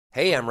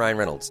Hey, I'm Ryan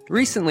Reynolds.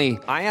 Recently,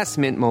 I asked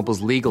Mint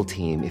Mobile's legal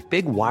team if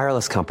big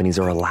wireless companies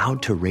are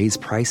allowed to raise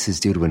prices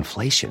due to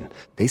inflation.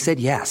 They said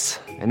yes.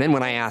 And then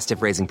when I asked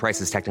if raising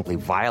prices technically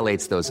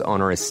violates those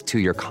onerous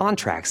two-year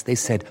contracts, they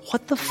said,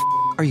 "What the f***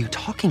 are you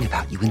talking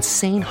about, you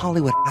insane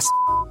Hollywood ass?"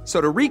 So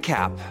to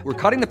recap, we're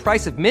cutting the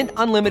price of Mint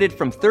Unlimited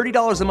from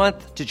 $30 a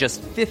month to just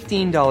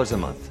 $15 a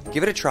month.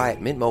 Give it a try at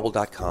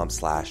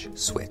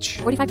mintmobile.com/switch.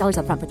 $45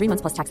 up front for 3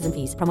 months plus taxes and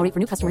fees. Promo rate for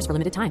new customers for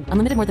limited time.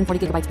 Unlimited more than 40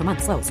 gigabytes per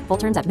month. Slows full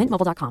terms at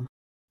mintmobile.com.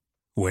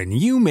 When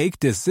you make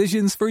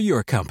decisions for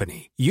your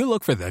company, you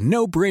look for the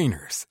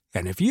no-brainers.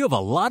 And if you have a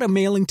lot of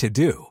mailing to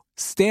do,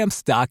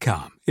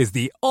 Stamps.com is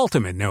the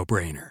ultimate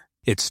no-brainer.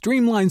 It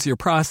streamlines your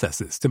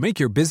processes to make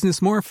your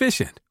business more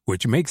efficient,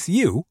 which makes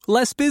you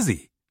less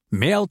busy.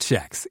 Mail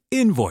checks,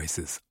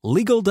 invoices,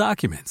 legal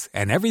documents,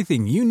 and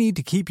everything you need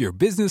to keep your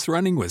business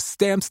running with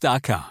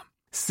Stamps.com.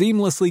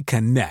 Seamlessly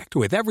connect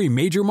with every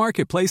major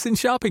marketplace and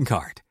shopping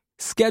cart.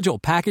 Schedule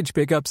package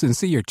pickups and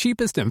see your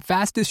cheapest and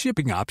fastest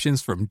shipping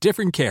options from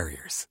different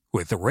carriers,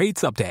 with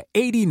rates up to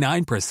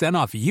 89%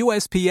 off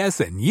USPS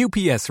and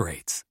UPS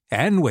rates.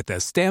 And with the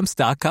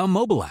Stamps.com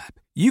mobile app,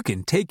 you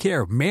can take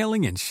care of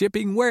mailing and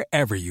shipping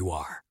wherever you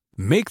are.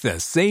 Make the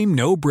same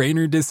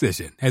no-brainer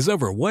decision as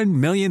over 1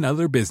 million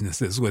other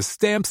businesses with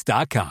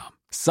Stamps.com.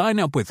 Sign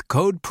up with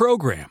code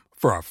PROGRAM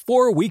for a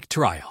 4-week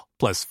trial,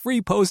 plus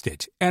free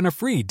postage and a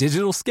free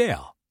digital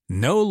scale.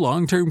 No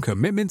long-term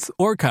commitments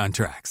or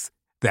contracts.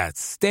 That's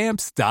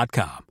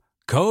Stamps.com.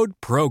 Code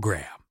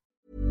PROGRAM.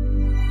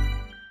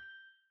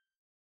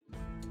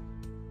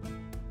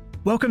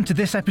 Welcome to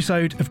this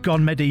episode of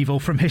Gone Medieval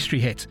from History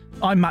Hit.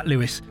 I'm Matt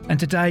Lewis, and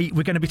today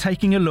we're going to be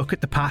taking a look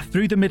at the path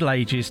through the Middle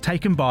Ages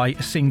taken by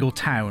a single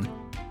town.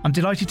 I'm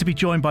delighted to be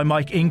joined by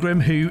Mike Ingram,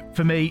 who,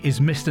 for me,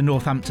 is Mr.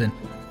 Northampton.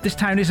 This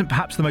town isn't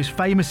perhaps the most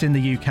famous in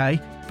the UK,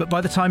 but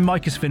by the time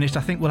Mike is finished,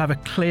 I think we'll have a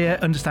clear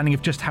understanding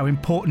of just how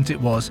important it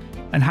was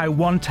and how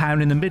one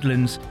town in the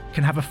Midlands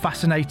can have a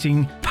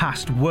fascinating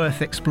past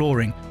worth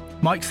exploring.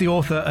 Mike's the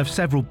author of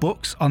several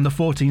books on the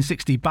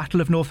 1460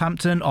 Battle of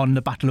Northampton, on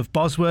the Battle of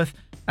Bosworth,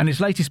 and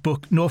his latest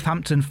book,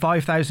 Northampton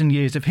 5,000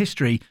 Years of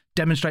History,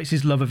 demonstrates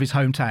his love of his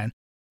hometown.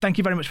 Thank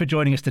you very much for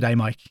joining us today,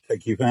 Mike.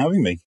 Thank you for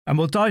having me. And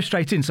we'll dive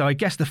straight in. So I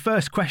guess the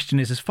first question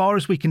is, as far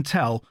as we can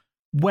tell,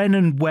 when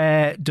and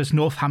where does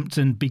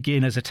Northampton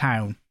begin as a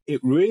town?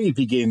 It really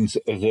begins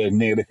as a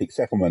Neolithic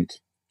settlement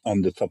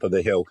on the top of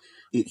the hill.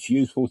 It's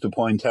useful to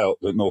point out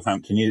that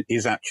Northampton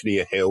is actually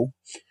a hill,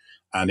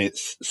 and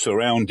it's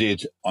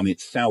surrounded on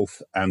its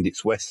south and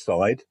its west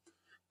side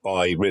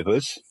by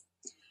rivers.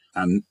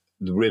 And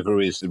the river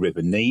is the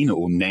River Nene,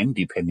 or Nen,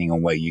 depending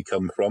on where you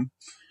come from,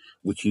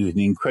 which is an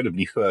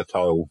incredibly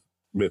fertile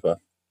river,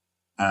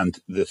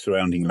 and the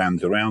surrounding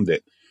lands around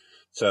it.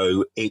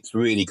 So it's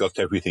really got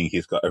everything.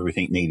 It's got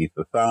everything needed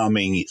for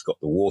farming. It's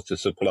got the water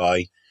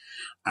supply,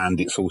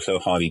 and it's also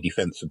highly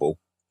defensible.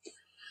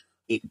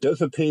 It does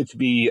appear to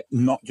be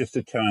not just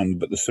a town,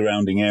 but the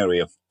surrounding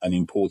area, an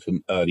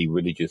important early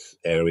religious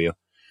area,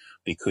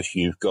 because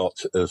you've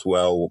got as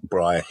well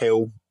Briar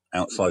Hill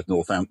outside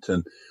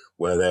Northampton,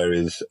 where there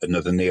is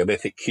another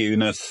Neolithic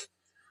Cunus,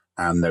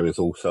 and there is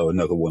also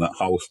another one at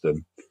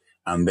Halston.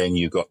 And then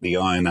you've got the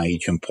Iron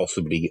Age and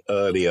possibly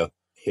earlier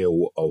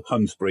hill of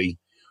Hunsbury,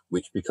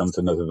 which becomes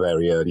another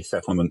very early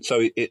settlement.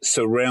 So it's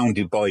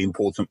surrounded by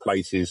important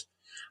places,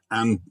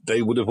 and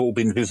they would have all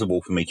been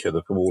visible from each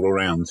other from all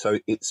around. So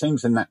it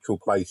seems a natural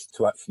place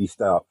to actually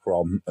start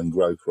from and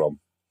grow from.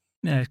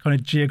 Yeah, it's kind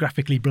of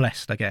geographically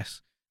blessed, I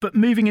guess. But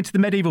moving into the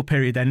medieval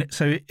period then,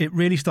 so it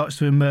really starts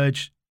to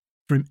emerge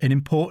from in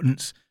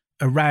importance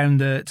around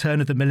the turn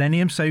of the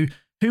millennium. So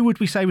who would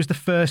we say was the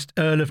first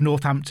Earl of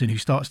Northampton who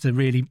starts to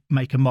really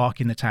make a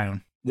mark in the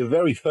town? The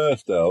very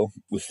first Earl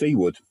was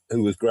Siward,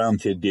 who was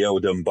granted the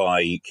earldom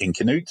by King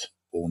Canute,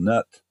 or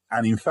Nut.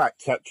 And in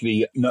fact,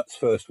 actually, Nut's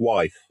first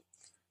wife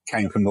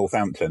came from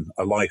Northampton.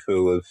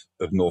 Elifu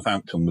of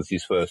Northampton was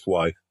his first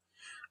wife.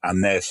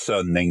 And their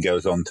son then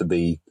goes on to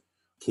be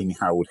King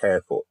Harold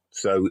Harefoot.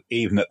 So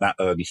even at that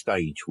early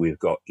stage, we've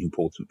got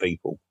important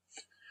people.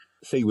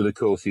 Siward, of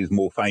course, is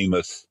more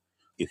famous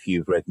if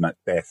you've read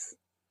Macbeth.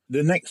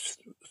 The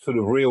next sort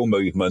of real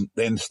movement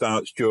then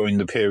starts during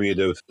the period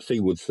of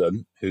Siward's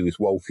son, who is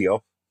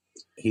Waltheof.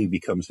 He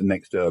becomes the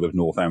next Earl of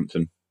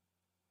Northampton.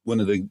 One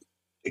of the,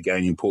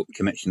 again, important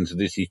connections of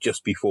this is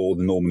just before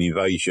the Norman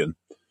invasion,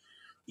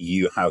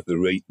 you have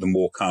the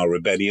Morcar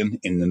Rebellion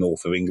in the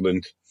north of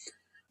England.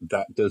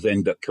 That does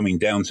end up coming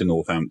down to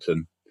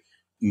Northampton.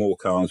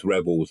 Morcar's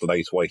rebels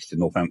lays waste to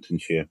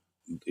Northamptonshire,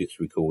 it's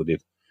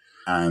recorded.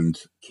 And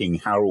King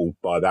Harold,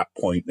 by that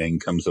point, then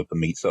comes up and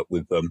meets up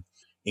with them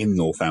in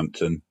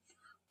Northampton.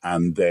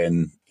 And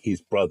then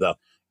his brother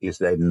is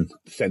then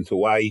sent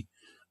away,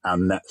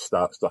 and that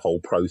starts the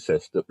whole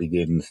process that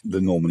begins the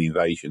Norman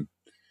invasion,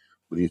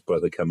 with his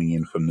brother coming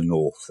in from the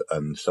north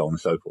and so on and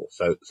so forth.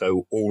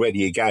 So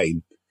already,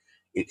 again,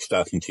 it's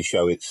starting to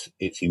show its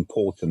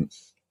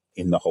importance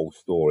in the whole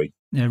story.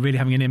 Yeah, really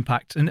having an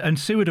impact. And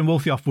Siward and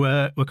Waltheof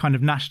were kind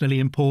of nationally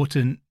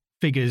important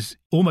figures,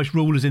 almost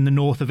rulers in the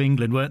north of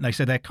England, weren't they?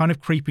 So they're kind of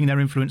creeping their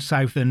influence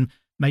south and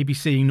maybe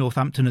seeing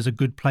Northampton as a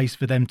good place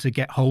for them to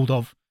get hold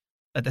of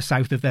at the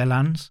south of their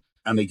lands.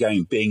 And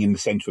again, being in the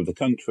centre of the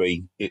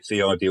country, it's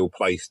the ideal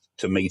place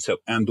to meet up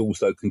and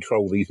also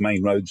control these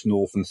main roads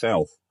north and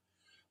south.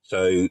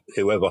 So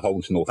whoever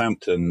holds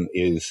Northampton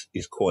is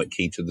quite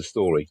key to the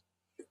story.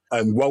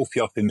 And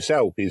Wulfioth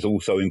himself is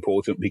also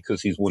important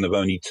because he's one of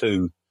only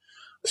two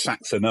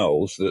Saxon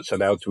earls that's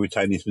allowed to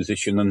retain his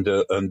position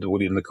under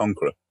William the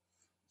Conqueror.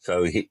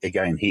 So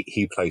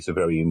he plays a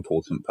very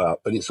important part.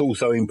 But it's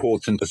also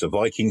important as a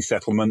Viking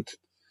settlement.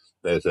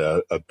 There's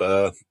a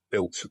burh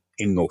built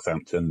in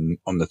Northampton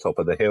on the top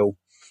of the hill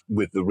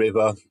with the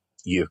river.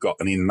 You've got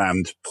an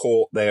inland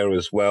port there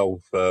as well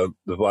for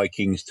the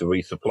Vikings to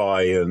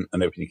resupply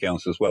and everything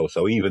else as well.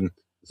 So even,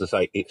 as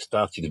I say, it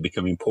started to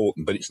become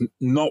important, but it's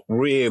not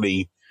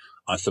really,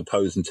 I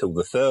suppose, until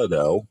the third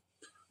Earl.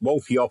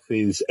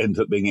 Wulfioth ends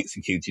up being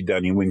executed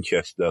down in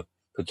Winchester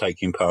for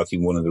taking part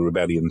in one of the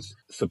rebellions,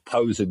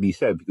 supposedly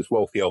said, because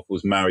Wulfioth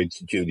was married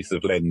to Judith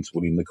of Lens,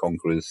 William the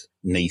Conqueror's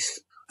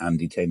niece,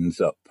 and it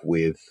ends up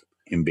with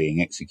him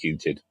being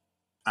executed.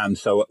 And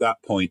so at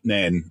that point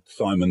then,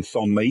 Simon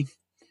Sonley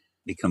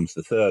becomes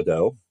the third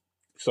Earl.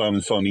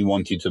 Simon Sonley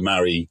wanted to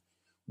marry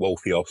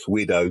Wulfioth's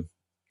widow,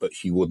 but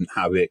she wouldn't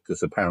have it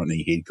because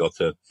apparently he'd got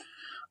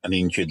an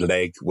injured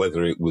leg.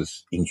 Whether it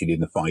was injured in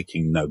the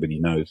fighting, nobody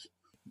knows.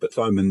 But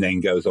Simon then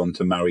goes on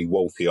to marry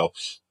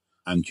Wulfioth's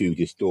and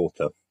Judith's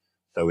daughter.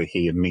 So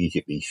he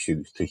immediately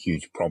shoots to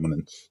huge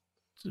prominence.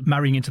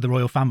 Marrying into the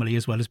royal family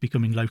as well as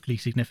becoming locally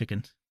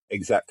significant.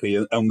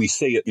 Exactly. And we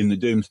see it in the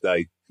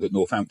Domesday that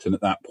Northampton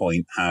at that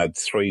point had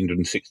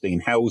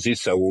 316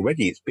 houses. So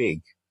already it's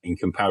big in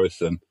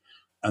comparison.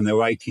 And there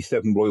were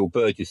 87 royal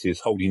burgesses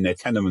holding their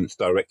tenements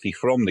directly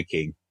from the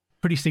king.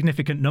 Pretty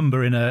significant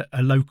number in a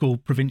local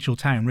provincial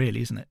town,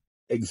 really, isn't it?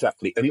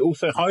 Exactly. And it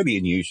also highly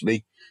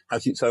unusually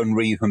has its own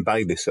reeve and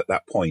bailiffs at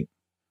that point,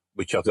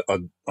 which I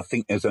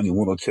think there's only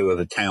one or two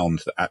other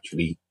towns that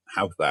actually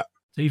have that.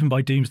 So even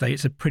by Doomsday,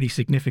 it's a pretty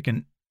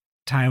significant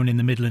town in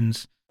the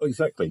Midlands.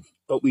 Exactly.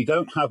 But we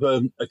don't have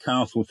a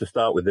castle to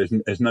start with.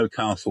 There's no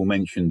castle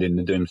mentioned in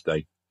the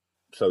Domesday.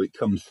 So it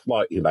comes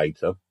slightly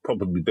later,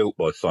 probably built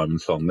by Simon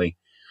Sonley.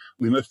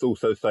 We must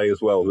also say as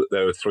well that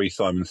there are three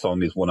Simon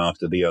Sonleys, one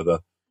after the other.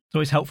 It's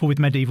always helpful with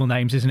medieval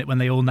names, isn't it, when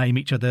they all name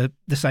each other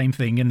the same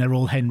thing and they're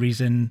all Henrys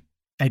and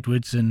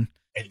Edwards and...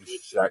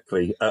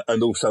 Exactly.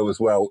 And also as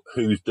well,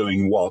 who's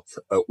doing what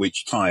at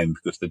which time,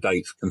 because the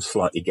dates can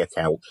slightly get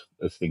out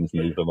as things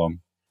move along.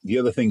 The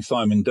other thing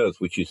Simon does,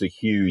 which is a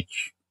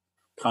huge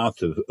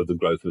part of the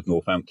growth of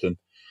Northampton,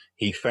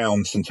 he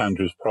found St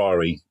Andrew's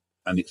Priory,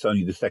 and it's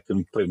only the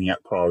second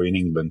Cluniac Priory in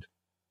England.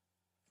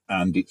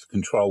 And it's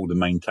controlled and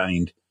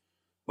maintained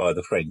by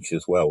the French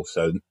as well.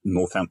 So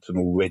Northampton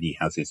already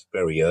has this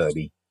very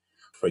early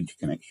French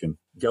connection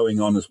going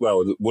on as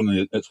well.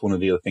 That's one of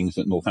the other things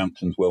that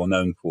Northampton's well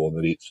known for,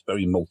 that it's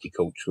very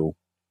multicultural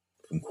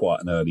from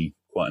quite an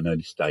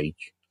early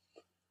stage,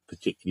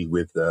 particularly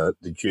with the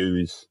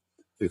Jews,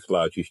 fifth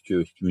largest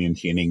Jewish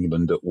community in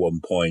England at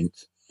one point.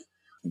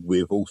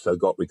 We've also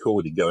got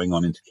recorded going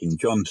on into King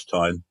John's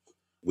time.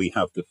 We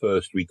have the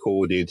first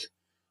recorded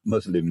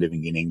Muslim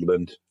living in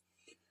England,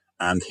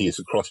 and he is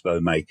a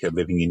crossbow maker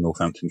living in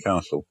Northampton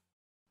Castle.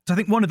 So I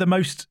think one of the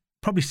most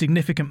probably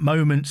significant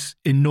moments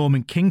in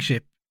Norman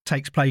kingship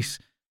takes place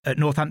at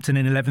Northampton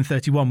in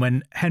 1131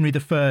 when Henry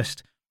I,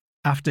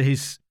 after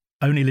his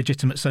only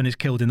legitimate son is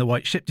killed in the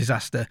White Ship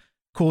disaster,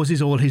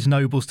 causes all his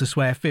nobles to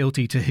swear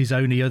fealty to his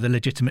only other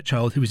legitimate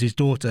child, who was his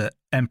daughter,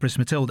 Empress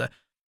Matilda.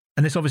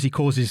 And this obviously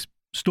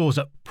stores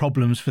up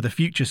problems for the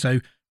future.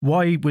 So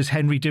why was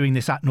Henry doing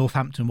this at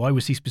Northampton? Why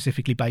was he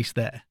specifically based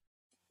there?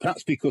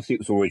 That's because it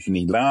was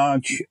originally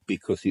large,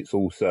 because it's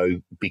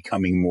also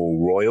becoming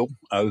more royal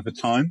over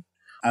time.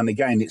 And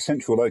again, its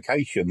central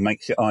location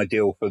makes it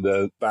ideal for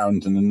the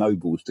barons and the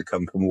nobles to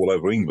come from all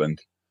over England.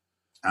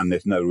 And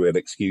there's no real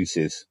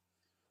excuses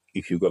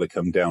if you've got to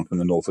come down from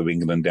the north of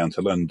England down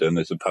to London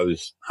as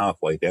opposed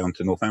halfway down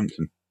to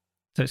Northampton.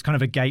 So it's kind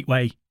of a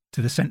gateway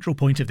to the central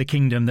point of the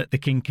kingdom, that the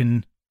king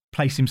can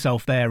place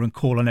himself there and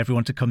call on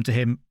everyone to come to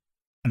him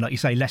and, like you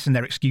say, lessen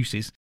their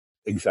excuses.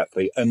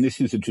 Exactly. And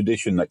this is a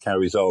tradition that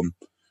carries on.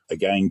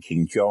 Again,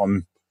 King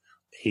John,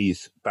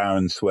 his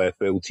barons swear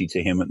fealty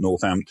to him at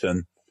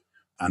Northampton.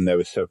 And there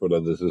are several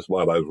others as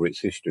well over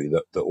its history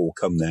that all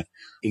come there,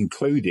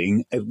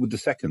 including Edward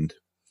II.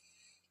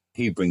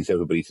 He brings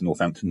everybody to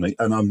Northampton.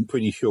 And I'm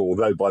pretty sure,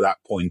 although by that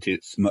point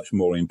it's much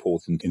more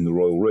important in the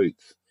royal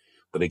roots,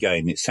 but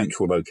again, its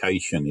central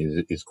location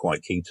is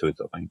quite key to it,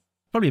 I think.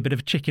 Probably a bit of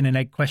a chicken and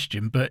egg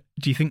question, but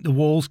do you think the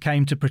walls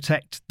came to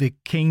protect the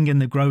king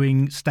and the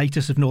growing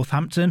status of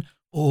Northampton?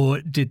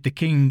 Or did the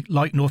king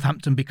like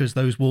Northampton because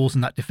those walls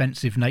and that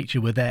defensive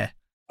nature were there?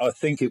 I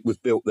think it was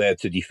built there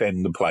to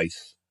defend the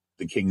place.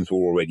 The kings were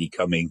already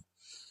coming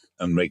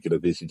and regular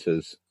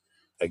visitors.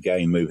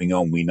 Again, moving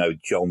on, we know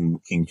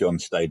King John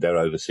stayed there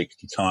over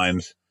 60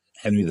 times.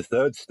 Henry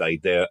III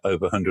stayed there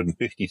over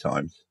 150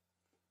 times.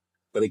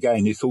 But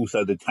again, it's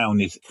also the town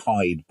is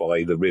tied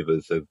by the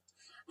rivers of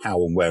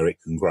how and where it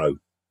can grow.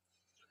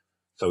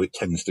 So it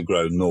tends to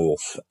grow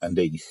north and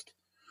east,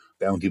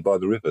 bounded by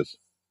the rivers.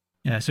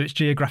 Yeah, so its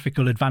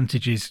geographical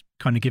advantages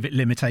kind of give it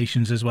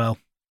limitations as well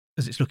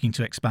as it's looking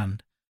to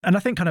expand. And I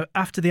think kind of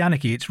after the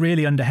anarchy, it's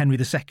really under Henry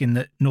II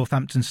that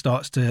Northampton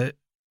starts to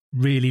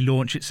really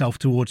launch itself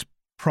towards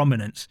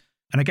prominence.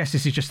 And I guess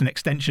this is just an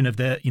extension of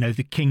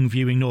the king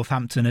viewing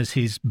Northampton as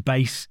his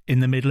base in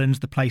the Midlands,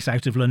 the place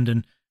out of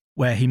London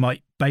where he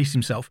might base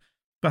himself.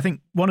 But I think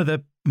one of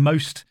the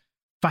most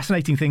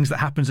fascinating things that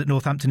happens at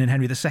Northampton in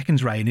Henry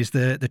II's reign is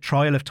the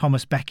trial of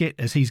Thomas Becket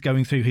as he's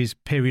going through his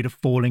period of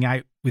falling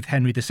out with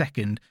Henry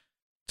II.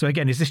 So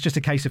again, is this just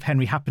a case of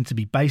Henry happened to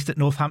be based at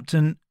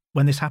Northampton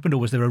when this happened, or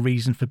was there a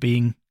reason for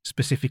being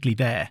specifically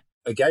there?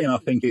 Again, I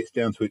think it's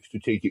down to its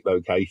strategic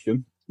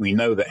location. We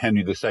know that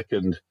Henry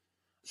II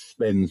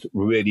spends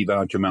really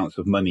large amounts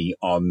of money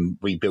on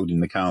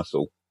rebuilding the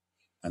castle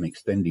and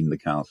extending the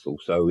castle.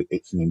 So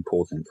it's an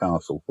important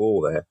castle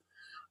for there.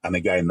 And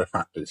again, the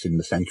fact that it's in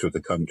the centre of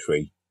the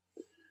country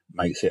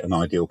makes it an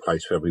ideal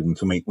place for everyone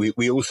to meet.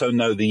 We also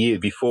know the year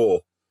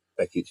before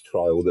Becket's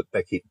trial that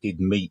Becket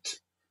did meet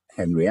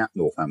Henry at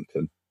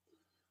Northampton.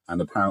 And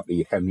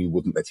apparently Henry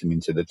wouldn't let him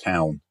into the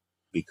town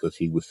because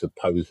he was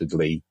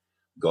supposedly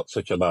got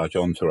such a large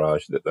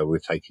entourage that they were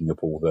taking up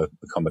all the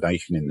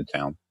accommodation in the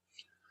town.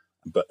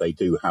 But they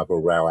do have a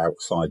row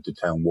outside the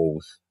town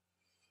walls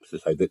to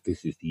say that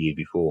this is the year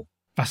before.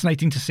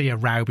 Fascinating to see a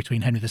row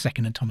between Henry II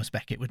and Thomas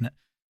Becket, wouldn't it?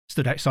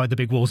 Stood outside the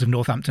big walls of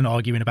Northampton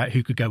arguing about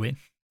who could go in.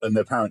 And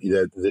apparently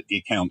the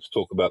accounts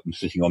talk about them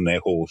sitting on their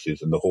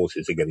horses, and the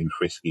horses are getting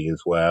frisky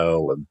as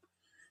well. And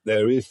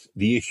there is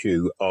the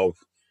issue of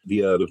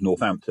the Earl of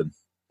Northampton.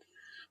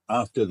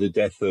 After the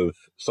death of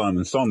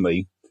Simon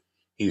Sonley,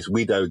 his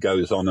widow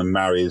goes on and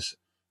marries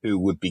who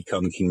would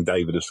become King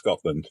David of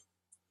Scotland.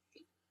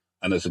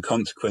 And as a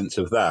consequence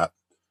of that,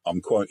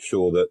 I'm quite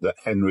sure that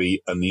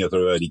Henry and the other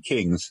early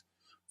kings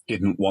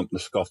didn't want the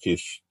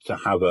Scottish to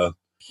have a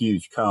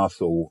huge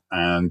castle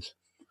and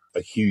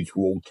a huge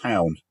walled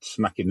town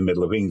smack in the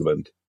middle of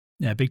England.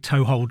 Yeah, big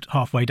toehold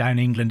halfway down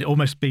England. It'd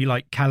almost be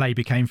like Calais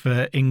became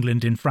for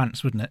England in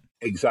France, wouldn't it?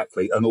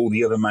 Exactly. And all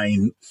the other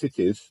main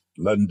cities,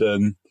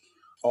 London,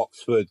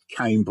 Oxford,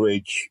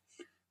 Cambridge,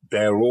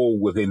 they're all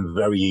within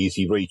very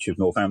easy reach of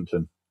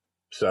Northampton.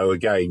 So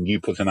again,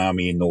 you put an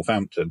army in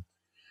Northampton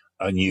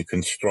and you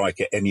can strike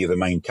at any of the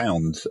main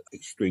towns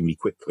extremely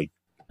quickly.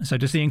 So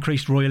does the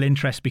increased royal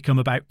interest become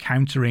about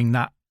countering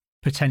that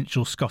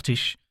potential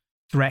Scottish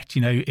threat?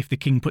 You know, if the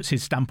king puts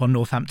his stamp on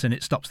Northampton,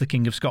 it stops the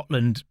King of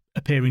Scotland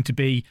appearing to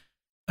be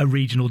a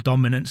regional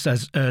dominance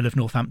as Earl of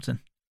Northampton.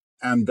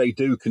 And they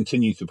do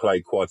continue to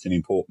play quite an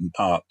important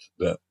part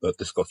that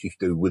the Scottish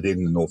do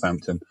within the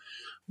Northampton.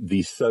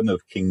 The son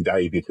of King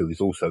David, who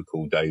is also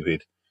called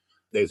David,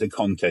 there's a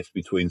contest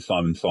between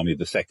Simon Sonley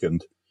II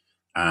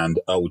and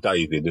Earl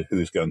David,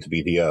 who's going to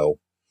be the Earl.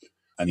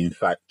 And in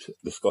fact,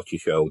 the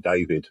Scottish Earl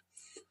David,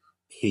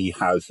 he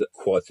has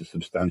quite a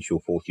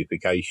substantial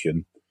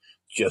fortification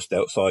just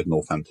outside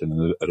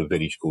Northampton at a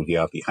village called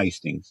Yardley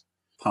Hastings,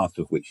 part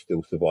of which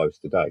still survives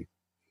today.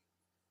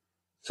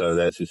 So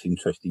there's this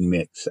interesting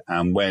mix.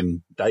 And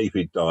when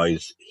David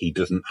dies, he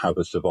doesn't have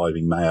a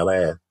surviving male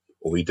heir,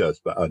 or he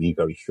does, but only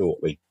very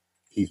shortly.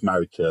 He's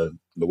married to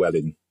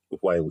Llewellyn of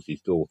Wales,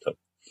 his daughter,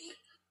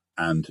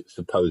 and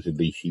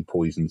supposedly she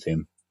poisons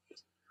him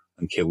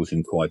and kills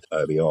him quite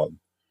early on.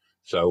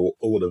 So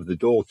all of the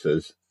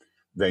daughters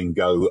then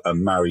go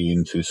and marry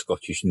into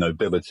Scottish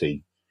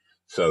nobility.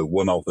 So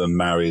one of them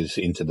marries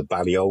into the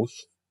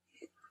Balliols,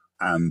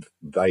 and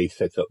they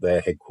set up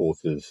their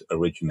headquarters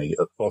originally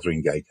at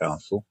Fotheringay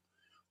Castle,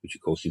 which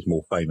of course is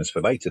more famous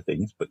for later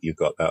things, but you've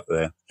got that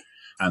there.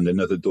 And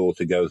another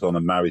daughter goes on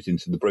and marries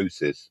into the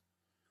Bruces.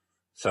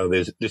 So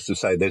there's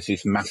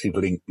this massive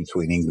link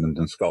between England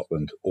and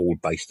Scotland, all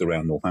based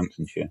around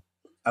Northamptonshire.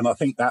 And I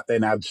think that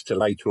then adds to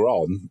later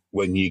on,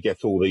 when you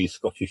get all these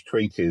Scottish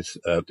treaties,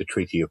 the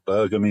Treaty of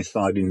Bergen is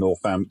signed in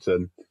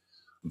Northampton,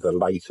 the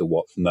later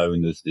what's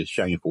known as the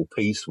Shameful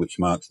Peace, which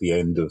marks the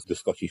end of the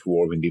Scottish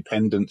War of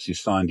Independence,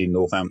 is signed in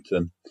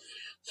Northampton.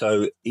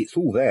 So it's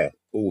all there,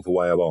 all the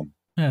way along.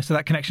 Yeah, so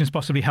that connection is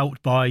possibly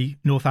helped by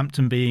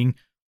Northampton being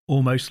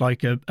almost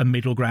like a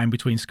middle ground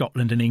between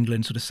Scotland and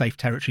England, sort of safe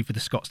territory for the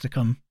Scots to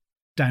come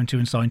down to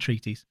and sign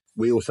treaties.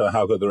 We also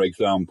have other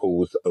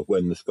examples of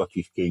when the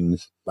Scottish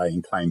kings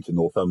laying claim to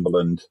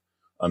Northumberland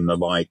and the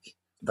like.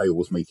 They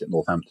always meet at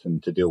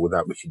Northampton to deal with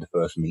that. Richard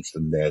I meets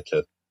them there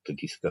to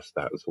discuss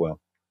that as well.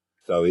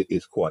 So it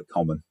is quite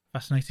common.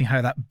 Fascinating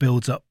how that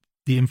builds up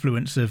the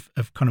influence of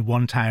kind of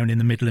one town in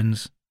the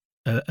Midlands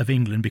of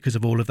England because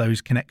of all of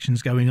those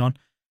connections going on.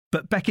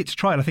 But Becket's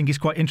trial, I think, is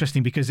quite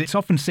interesting because it's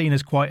often seen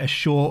as quite a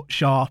short,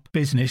 sharp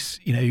business.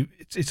 You know,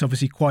 it's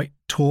obviously quite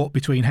taut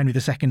between Henry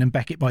II and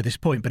Becket by this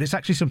point, but it's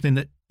actually something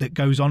that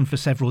goes on for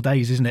several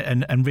days, isn't it?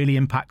 And really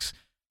impacts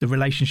the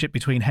relationship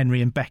between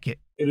Henry and Becket.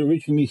 It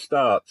originally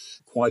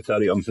starts quite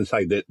early on, to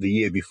say that the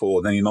year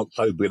before, then in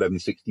October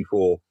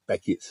 1164,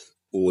 Becket's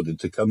ordered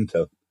to come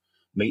to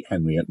meet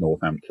Henry at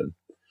Northampton.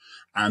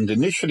 And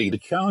initially the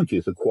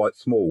charges are quite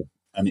small.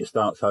 And it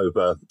starts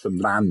over some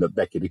land that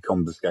Becket had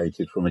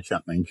confiscated from a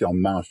chap named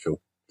John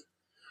Marshall.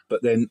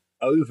 But then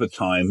over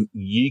time,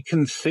 you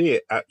can see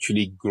it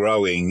actually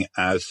growing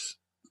as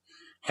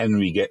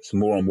Henry gets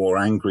more and more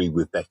angry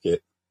with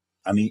Becket.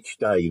 And each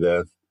day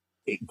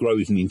it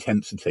grows in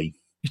intensity.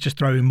 He's just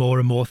throwing more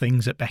and more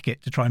things at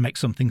Becket to try and make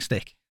something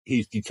stick.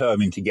 He's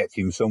determined to get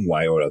him some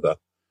way or other.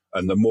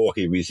 And the more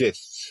he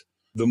resists,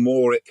 the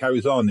more it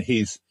carries on.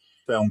 He's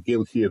found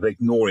guilty of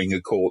ignoring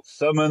a court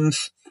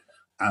summons,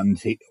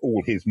 and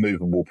all his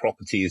movable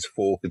property is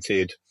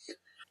forfeited.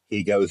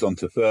 He goes on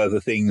to further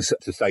things,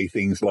 to say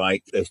things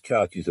like there's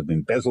charges of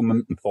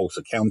embezzlement and false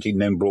accounting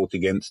then brought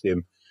against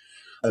him.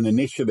 And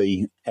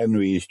initially,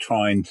 Henry is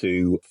trying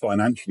to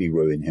financially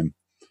ruin him.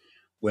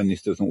 When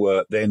this doesn't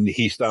work, then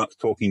he starts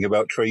talking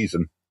about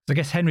treason. I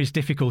guess Henry's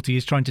difficulty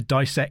is trying to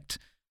dissect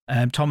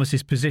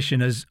Thomas's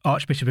position as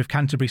Archbishop of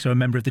Canterbury, so a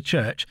member of the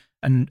church,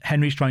 and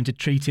Henry's trying to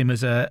treat him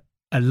as a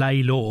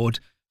lay lord,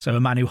 so a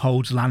man who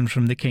holds land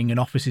from the king and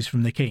offices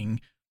from the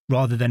king,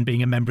 rather than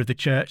being a member of the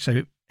church.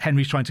 So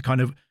Henry's trying to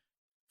kind of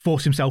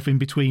force himself in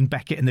between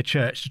Becket and the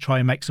church to try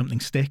and make something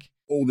stick.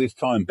 All this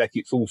time,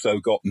 Becket's also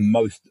got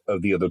most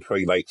of the other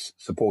prelates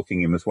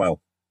supporting him as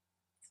well.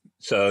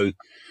 So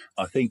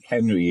I think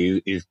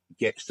Henry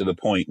gets to the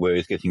point where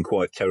he's getting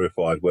quite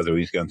terrified whether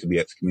he's going to be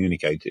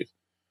excommunicated.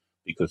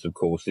 Because, of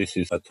course, this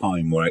is a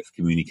time where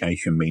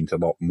excommunication means a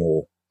lot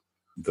more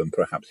than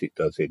perhaps it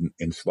does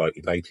in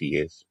slightly later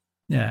years.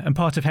 Yeah, and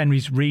part of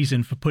Henry's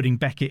reason for putting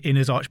Becket in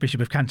as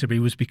Archbishop of Canterbury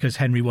was because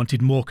Henry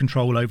wanted more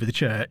control over the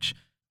church,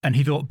 and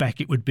he thought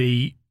Becket would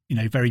be,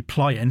 very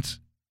pliant,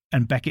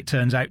 and Becket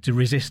turns out to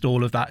resist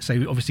all of that.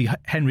 So obviously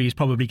Henry is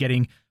probably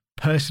getting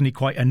personally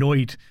quite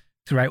annoyed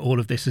throughout all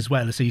of this as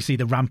well. So you see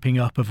the ramping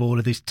up of all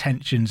of these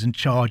tensions and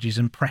charges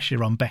and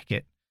pressure on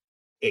Becket.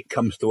 It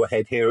comes to a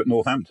head here at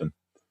Northampton.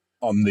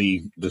 On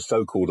the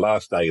so-called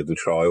last day of the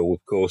trial,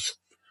 of course,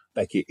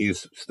 Becket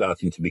is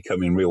starting to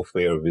become in real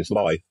fear of his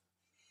life.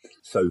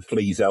 So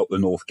flees out the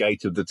north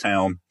gate of the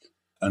town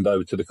and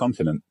over to the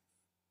continent,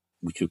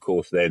 which of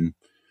course then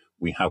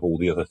we have all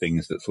the other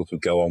things that sort of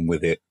go on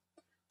with it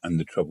and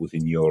the troubles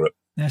in Europe.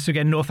 Yeah, so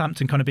again,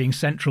 Northampton kind of being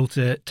central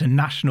to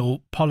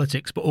national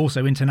politics, but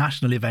also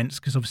international events,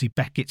 because obviously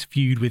Becket's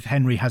feud with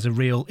Henry has a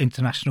real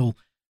international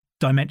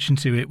dimension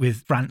to it,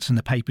 with France and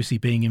the papacy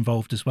being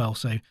involved as well.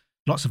 So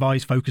lots of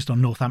eyes focused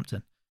on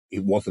Northampton.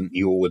 It wasn't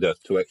the order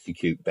to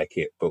execute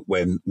Becket, but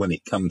when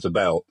it comes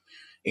about,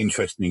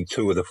 interestingly,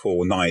 2 of the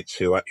 4 knights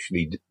who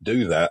actually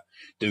do that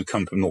do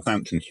come from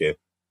Northamptonshire.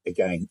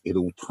 Again, it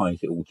all ties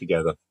it all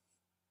together.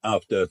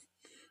 After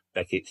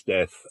Becket's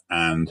death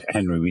and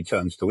Henry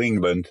returns to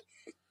England,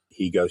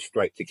 he goes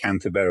straight to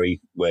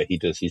Canterbury, where he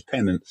does his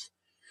penance.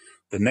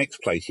 The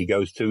next place he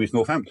goes to is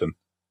Northampton.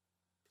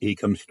 He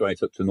comes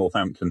straight up to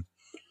Northampton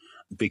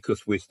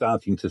because we're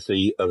starting to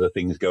see other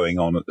things going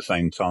on at the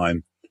same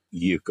time.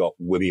 You've got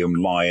William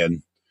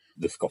Lyon,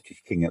 the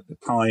Scottish king at the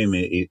time,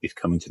 is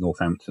coming to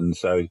Northampton.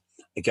 So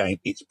again,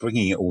 it's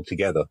bringing it all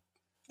together.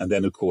 And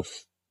then, of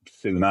course,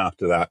 soon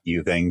after that,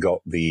 you then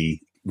got the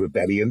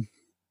rebellion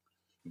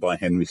by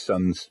Henry's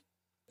sons,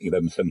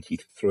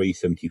 1173,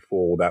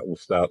 74, that all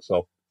starts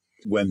off.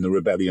 When the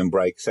rebellion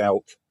breaks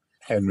out,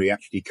 Henry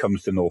actually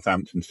comes to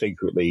Northampton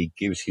secretly,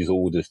 gives his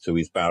orders to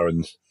his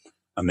barons,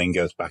 and then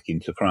goes back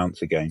into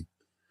France again.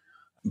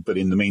 But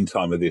in the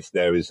meantime of this,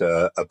 there is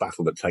a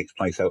battle that takes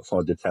place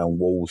outside the town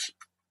walls,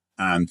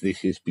 and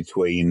this is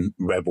between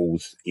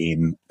rebels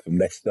from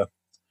Leicester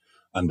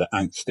under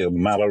Ankstill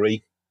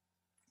Mallory,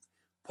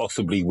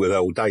 possibly with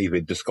Earl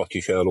David, the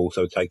Scottish Earl,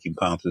 also taking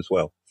part as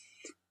well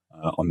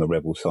on the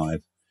rebel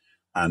side.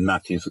 And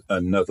that is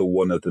another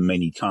one of the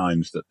many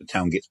times that the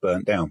town gets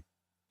burnt down.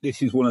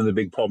 This is one of the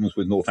big problems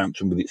with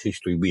Northampton with its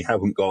history. We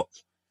haven't got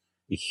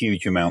a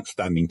huge amount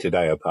standing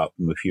today apart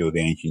from a few of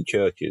the ancient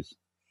churches,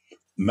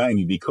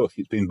 mainly because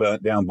it's been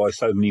burnt down by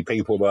so many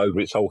people over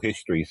its whole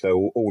history.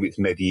 So all its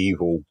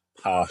medieval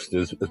past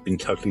has been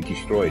totally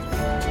destroyed.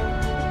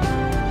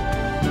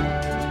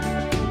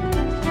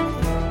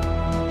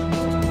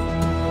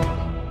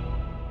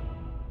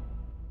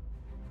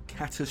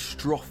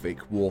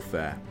 Catastrophic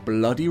warfare,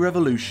 bloody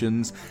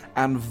revolutions,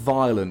 and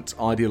violent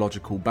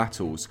ideological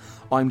battles.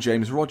 I'm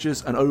James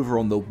Rogers, and over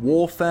on the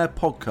Warfare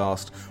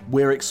podcast,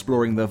 we're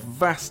exploring the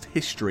vast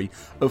history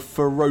of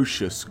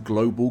ferocious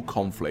global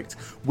conflict.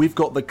 We've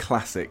got the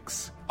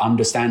classics.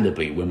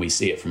 Understandably, when we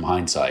see it from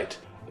hindsight,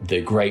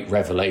 the great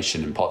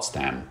revelation in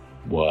Potsdam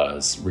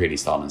was really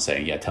Stalin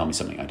saying, yeah, tell me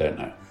something I don't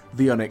know.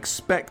 The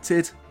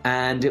unexpected.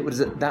 And it was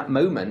at that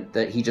moment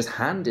that he just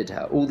handed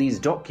her all these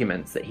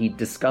documents that he'd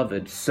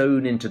discovered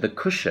sewn into the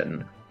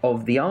cushion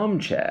of the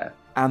armchair.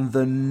 And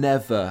the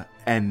never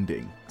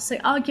ending. So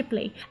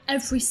arguably,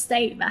 every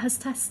state that has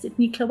tested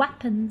nuclear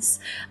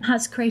weapons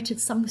has created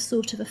some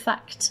sort of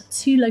effect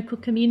to local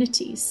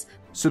communities.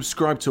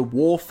 Subscribe to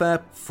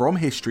Warfare from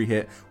History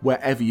Hit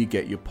wherever you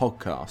get your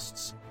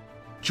podcasts.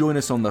 Join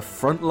us on the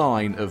front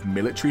line of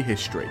military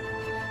history.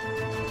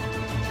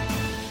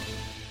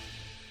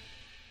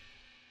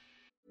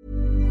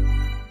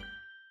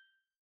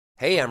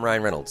 Hey, I'm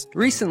Ryan Reynolds.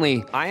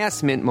 Recently, I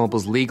asked Mint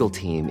Mobile's legal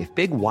team if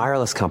big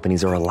wireless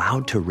companies are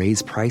allowed to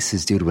raise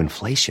prices due to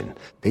inflation.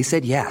 They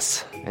said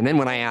yes. And then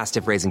when I asked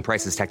if raising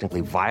prices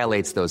technically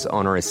violates those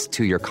onerous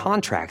 2-year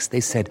contracts, they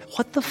said,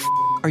 "What the f***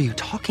 are you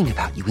talking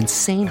about, you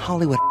insane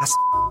Hollywood ass?"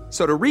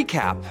 So to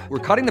recap, we're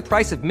cutting the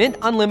price of Mint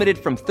Unlimited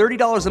from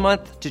 $30 a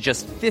month to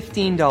just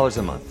 $15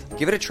 a month.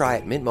 Give it a try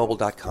at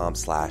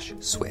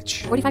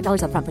mintmobile.com/switch.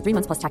 $45 up front for 3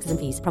 months plus taxes and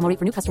fees. Promo rate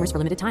for new customers for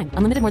limited time.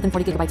 Unlimited more than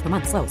 40 gigabytes per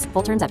month. Slows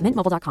full terms at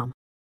mintmobile.com.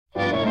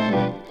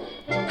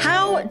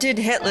 How did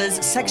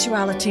Hitler's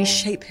sexuality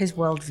shape his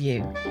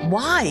worldview?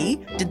 Why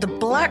did the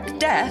Black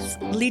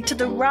Death lead to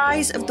the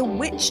rise of the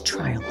witch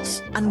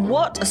trials? And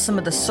what are some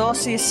of the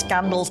sauciest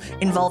scandals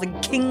involving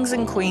kings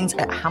and queens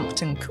at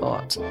Hampton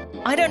Court?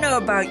 I don't know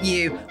about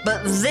you,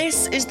 but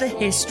this is the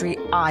history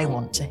I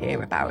want to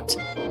hear about.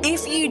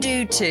 If you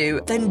do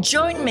too, then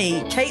join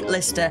me, Kate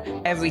Lister,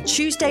 every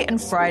Tuesday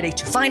and Friday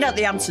to find out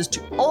the answers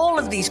to all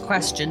of these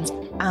questions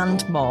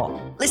and more.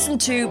 Listen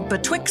to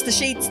Betwixt the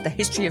Sheets, the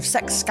history of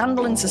sex,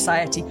 scandal and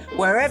society,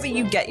 wherever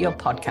you get your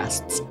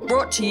podcasts.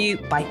 Brought to you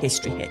by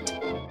History Hit.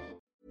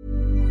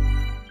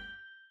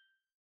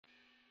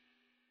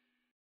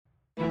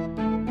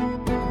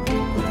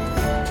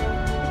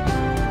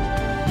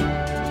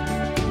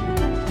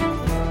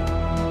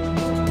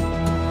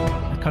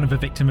 Kind of a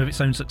victim of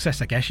its own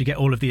success, I guess. You get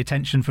all of the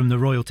attention from the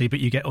royalty, but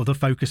you get all the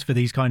focus for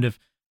these kind of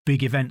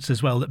big events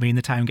as well that mean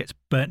the town gets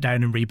burnt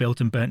down and rebuilt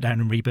and burnt down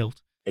and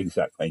rebuilt.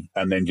 Exactly.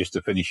 And then just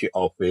to finish it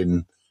off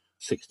in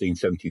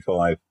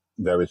 1675,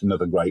 there is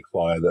another great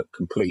fire that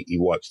completely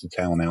wipes the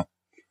town out,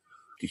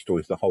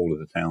 destroys the whole of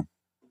the town.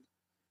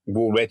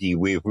 Already,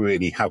 we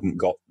really haven't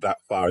got that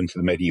far into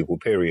the medieval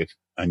period,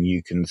 and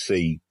you can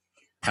see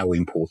how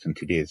important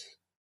it is.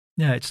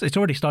 Yeah, it's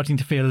already starting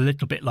to feel a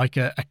little bit like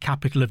a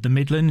capital of the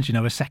Midlands,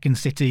 a second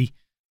city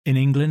in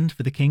England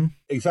for the king.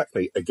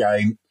 Exactly.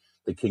 Again,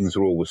 the kings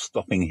are always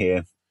stopping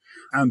here.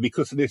 And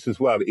because of this as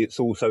well,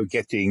 it's also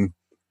getting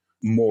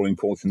more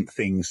important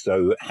things.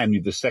 So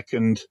Henry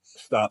II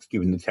starts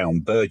giving the town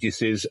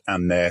burgesses,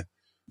 and they're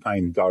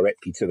paying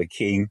directly to the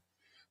king.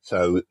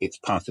 So it's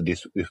part of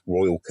this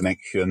royal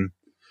connection.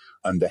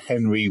 Under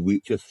Henry,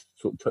 we just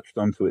sort of touched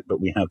onto it,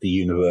 but we have the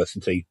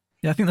university.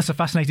 Yeah, I think that's a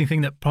fascinating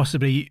thing that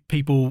possibly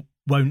people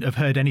won't have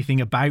heard anything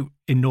about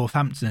in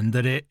Northampton,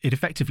 that it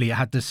effectively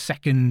had the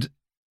second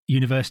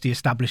university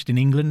established in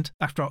England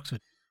after Oxford.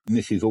 And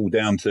this is all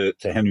down to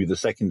Henry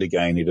II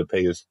again. It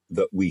appears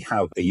that we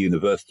have a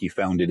university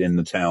founded in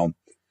the town.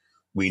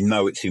 We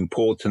know its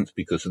importance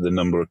because of the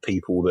number of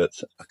people that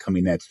are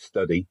coming there to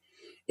study,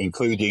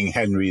 including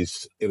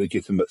Henry's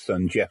illegitimate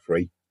son,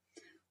 Geoffrey.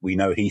 We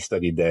know he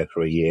studied there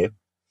for a year,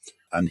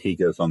 and he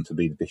goes on to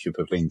be the Bishop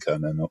of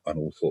Lincoln and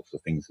all sorts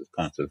of things as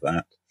part of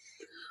that.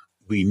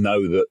 We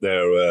know that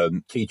there are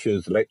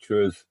teachers,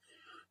 lecturers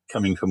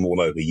coming from all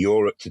over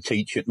Europe to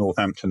teach at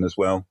Northampton as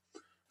well.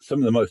 Some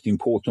of the most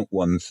important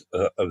ones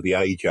of the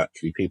age,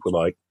 actually, people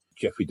like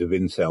Geoffrey de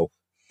Vincelf,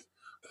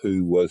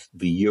 who was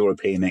the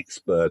European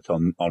expert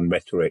on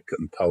rhetoric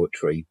and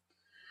poetry.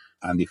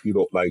 And if you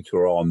look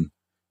later on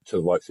to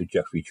the likes of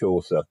Geoffrey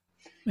Chaucer.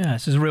 Yeah,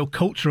 so there's a real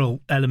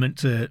cultural element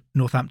to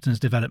Northampton's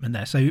development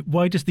there. So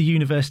why does the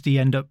university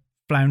end up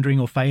floundering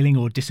or failing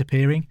or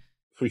disappearing?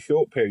 For a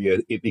short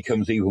period, it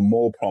becomes even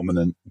more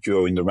prominent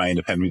during the reign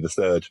of Henry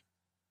III.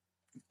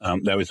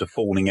 There is a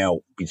falling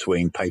out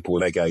between papal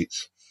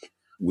legates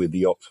with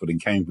the Oxford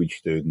and Cambridge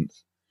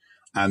students,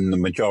 and the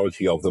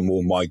majority of them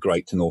all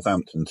migrate to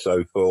Northampton.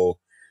 So for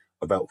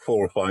about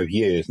 4 or 5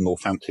 years,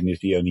 Northampton is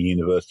the only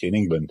university in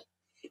England,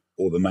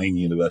 or the main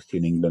university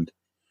in England.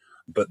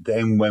 But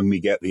then when we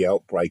get the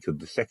outbreak of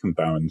the Second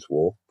Barons'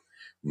 War,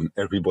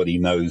 everybody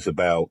knows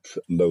about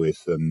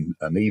Lewis and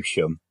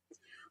Evesham,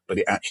 but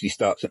it actually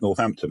starts at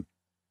Northampton.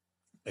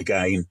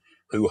 Again,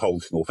 who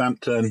holds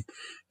Northampton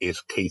is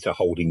key to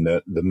holding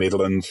the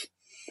Midlands.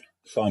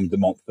 Simon de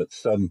Montfort's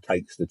son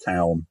takes the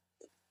town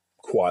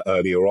quite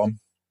earlier on.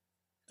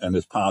 And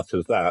as part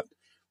of that,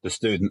 the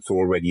students are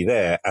already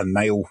there, and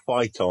they all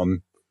fight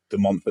on de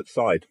Montfort's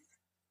side.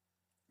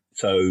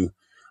 So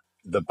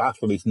the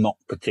battle is not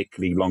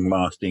particularly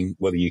long-lasting,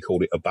 whether you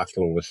call it a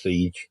battle or a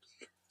siege.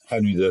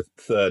 Henry III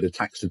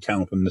attacks the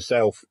town from the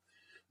south.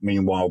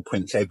 Meanwhile,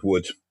 Prince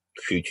Edward,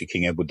 future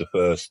King Edward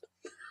I,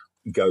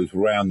 goes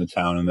round the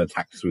town and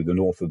attacks through the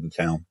north of the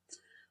town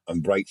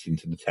and breaks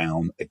into the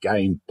town,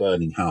 again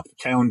burning half the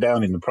town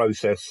down in the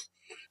process,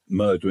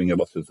 murdering a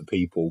lot of the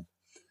people.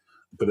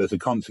 But as a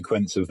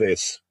consequence of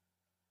this,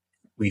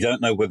 we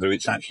don't know whether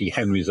it's actually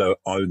Henry's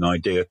own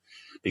idea,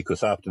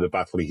 because after the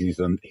battle he's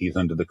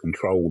under the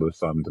control of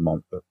Simon de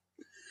Montfort.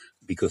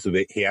 Because of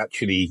it, he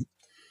actually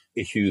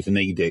issues an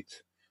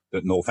edict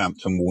that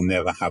Northampton will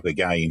never have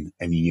again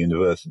any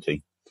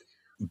university,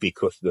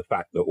 because of the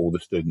fact that all the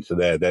students are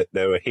there.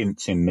 There are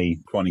hints in the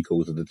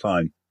chronicles of the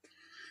time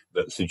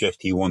that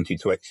suggest he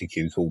wanted to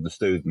execute all the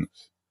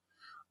students.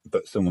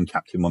 But someone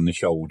tapped him on the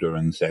shoulder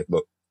and said,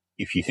 look,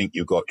 if you think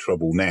you've got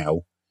trouble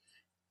now,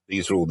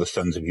 these are all the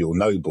sons of your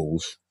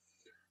nobles.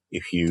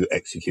 If you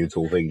execute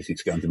all these,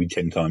 it's going to be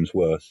 10 times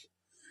worse.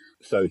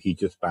 So he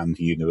just banned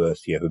the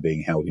university ever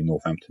being held in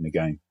Northampton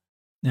again.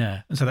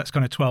 Yeah, and so that's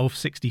kind of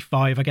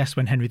 1265, I guess,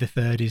 when Henry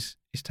III is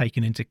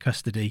taken into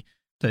custody.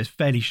 So it's a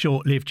fairly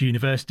short-lived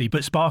university,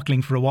 but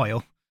sparkling for a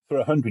while. For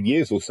 100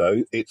 years or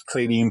so, it's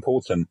clearly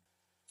important.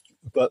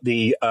 But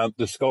the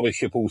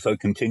scholarship also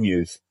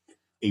continues.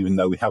 Even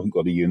though we haven't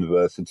got a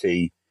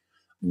university,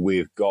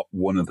 we've got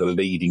one of the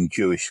leading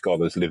Jewish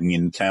scholars living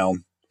in the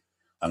town,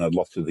 and a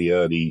lot of the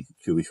early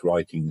Jewish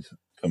writings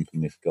come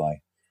from this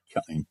guy,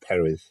 Chaim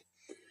Peres.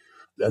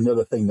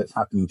 Another thing that's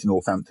happening to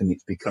Northampton,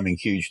 it's becoming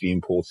hugely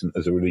important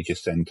as a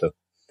religious centre.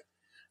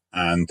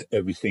 And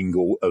every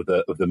single of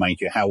the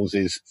major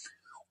houses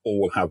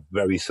all have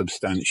very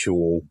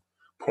substantial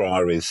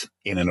priories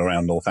in and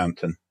around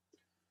Northampton.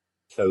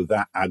 So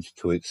that adds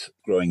to its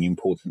growing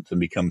importance and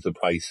becomes a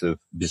place of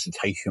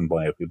visitation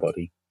by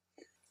everybody.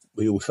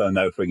 We also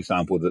know, for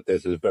example, that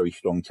there's a very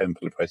strong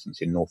Templar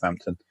presence in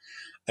Northampton,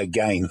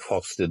 again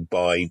fostered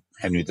by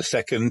Henry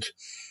II,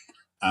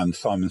 and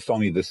Simon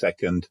Sonny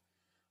II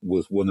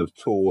was one of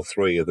 2 or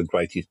 3 of the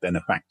greatest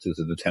benefactors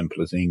of the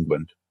Templars in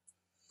England.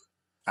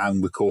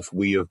 And of course,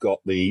 we have got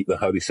the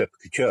Holy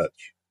Sepulchre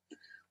Church,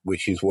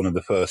 which is one of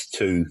the first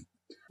 2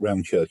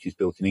 round churches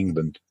built in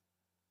England.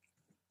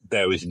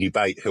 There is a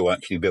debate who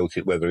actually built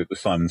it, whether it was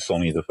Simon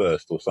Sonny I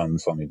or Simon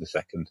Sonny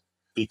II,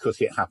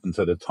 because it happens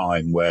at a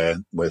time where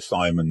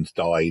Simon's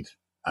died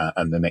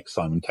and the next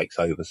Simon takes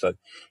over. So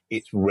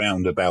it's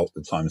round about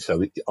the time.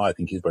 So I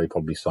think it's very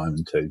probably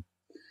Simon II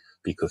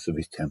because of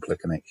his Templar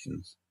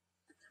connections.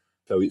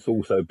 So it's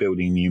also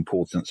building the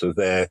importance of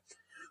there.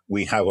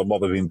 We have a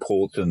lot of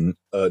important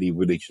early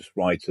religious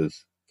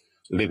writers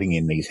living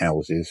in these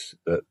houses,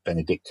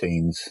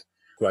 Benedictines,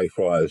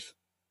 Greyfriars.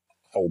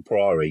 Whole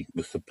Priory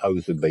was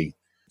supposedly,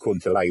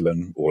 according to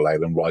Leyland, or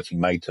Leyland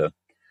writing later,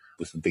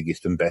 was the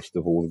biggest and best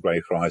of all the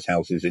Greyfriars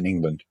houses in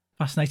England.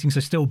 Fascinating. So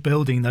still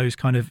building those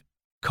kind of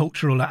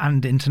cultural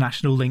and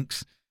international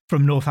links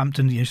from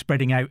Northampton,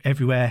 spreading out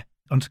everywhere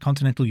onto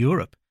continental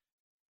Europe.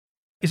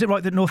 Is it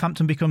right that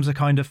Northampton becomes a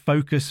kind of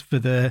focus for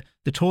the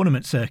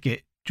tournament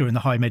circuit during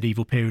the high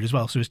medieval period as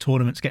well? So as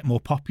tournaments get more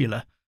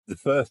popular? The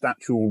first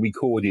actual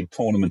recorded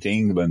tournament in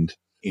England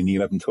in the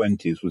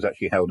 1120s was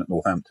actually held at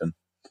Northampton.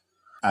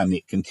 And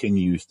it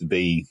continues to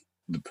be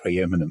the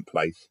preeminent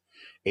place.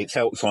 It's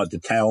outside the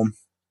town.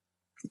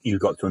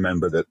 You've got to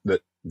remember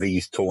that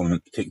these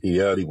tournaments, particularly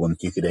the early ones,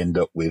 you could end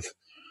up with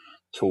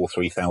 2,000 or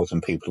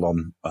 3,000 people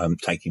on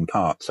taking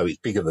part. So it's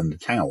bigger than the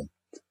town.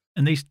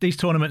 And these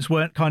tournaments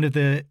weren't kind of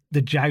the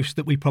joust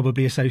that we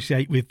probably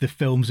associate with the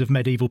films of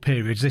medieval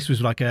periods. This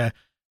was like a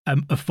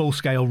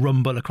full-scale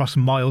rumble across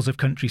miles of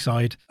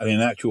countryside. And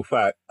in actual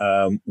fact,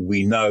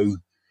 we know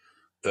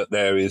that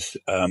there is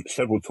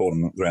several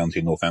tournament grounds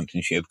in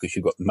Northamptonshire, because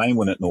you've got the main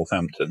one at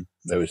Northampton.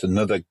 There is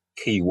another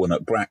key one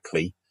at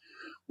Brackley,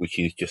 which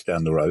is just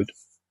down the road.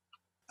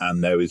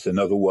 And there is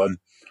another one.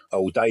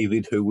 Old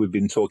David, who we've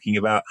been talking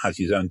about, has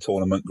his own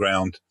tournament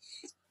ground,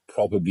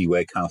 probably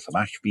where Castle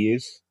Ashby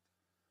is.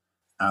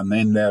 And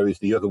then there is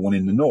the other one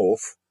in the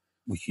north,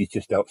 which is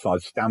just outside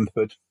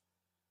Stamford.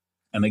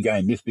 And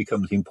again, this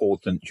becomes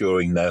important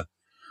during the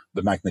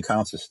Magna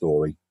Carta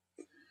story,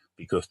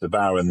 because the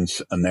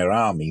barons and their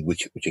army,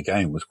 which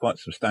again was quite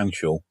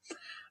substantial,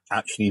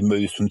 actually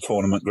moves from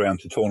tournament ground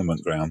to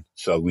tournament ground.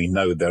 So we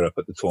know they're up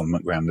at the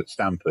tournament ground at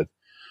Stamford.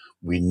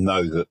 We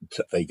know that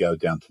they go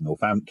down to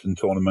Northampton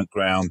tournament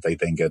ground. They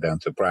then go down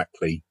to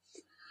Brackley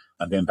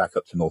and then back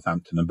up to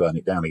Northampton and burn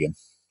it down again.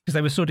 Because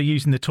they were sort of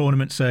using the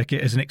tournament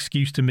circuit as an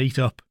excuse to meet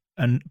up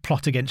and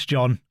plot against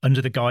John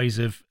under the guise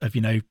of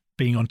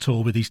being on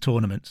tour with these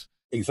tournaments.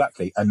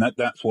 Exactly. And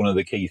that's one of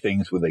the key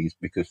things with these,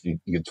 because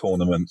your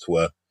tournaments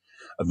were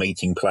a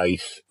meeting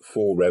place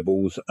for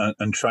rebels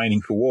and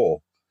training for war.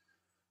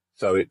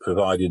 So it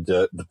provided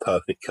the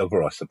perfect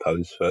cover, I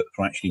suppose, for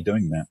actually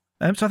doing that.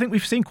 So I think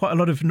we've seen quite a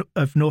lot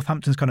of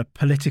Northampton's kind of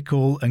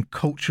political and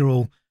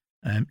cultural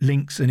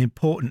links and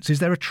importance. Is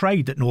there a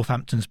trade that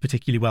Northampton's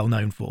particularly well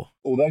known for?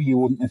 Although you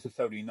wouldn't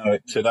necessarily know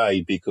it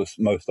today, because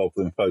most of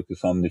them focus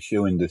on the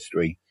shoe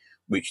industry,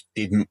 which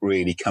didn't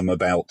really come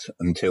about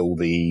until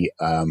the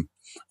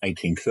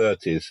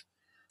 1830s.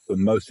 For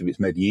most of its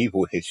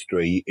medieval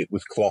history, it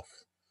was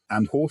cloth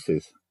and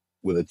horses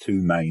were the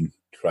 2 main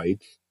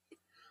trades.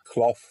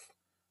 Cloth,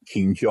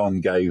 King John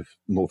gave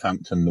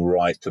Northampton the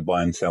right to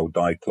buy and sell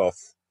dyed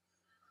cloth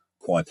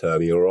quite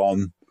earlier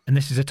on. And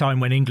this is a time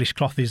when English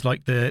cloth is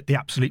like the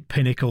absolute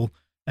pinnacle,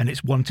 and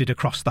it's wanted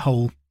across the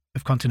whole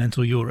of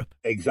continental Europe.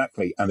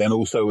 Exactly. And then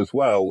also as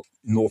well,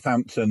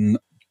 Northampton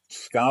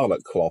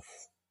scarlet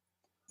cloth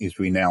is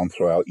renowned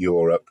throughout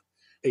Europe.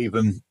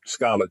 Even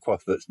scarlet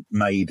cloth that's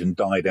made and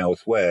dyed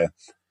elsewhere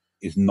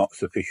is not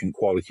sufficient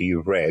quality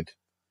of red,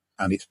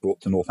 and it's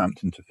brought to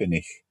Northampton to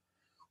finish,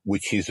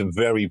 which is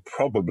very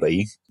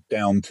probably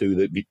down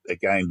to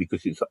again,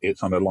 because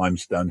it's on a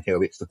limestone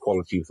hill, it's the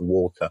quality of the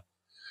water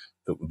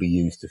that would be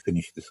used to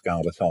finish the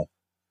scarlet off,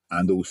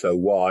 and also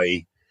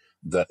why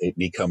that it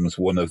becomes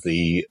one of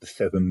the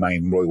 7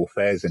 main royal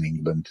fairs in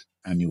England,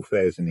 annual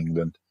fairs in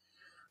England,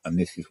 and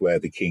this is where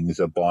the kings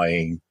are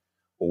buying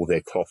all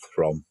their cloth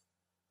from.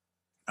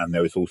 And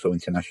there is also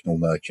international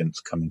merchants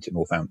coming to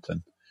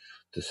Northampton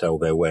to sell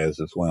their wares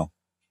as well.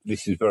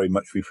 This is very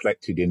much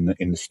reflected in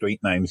the street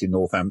names in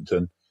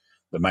Northampton.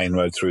 The main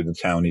road through the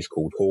town is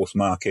called Horse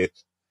Market.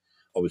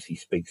 Obviously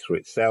speaks for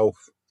itself.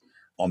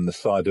 On the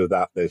side of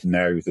that, there's an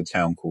area of the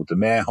town called the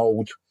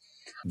Marehold.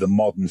 The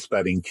modern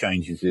spelling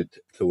changes it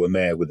to a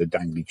mare with a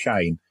dangly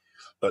chain,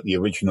 but the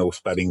original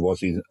spelling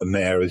was a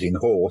mare as in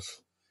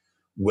horse,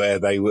 where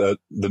the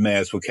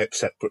mares were kept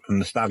separate from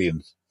the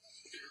stallions.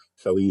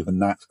 So even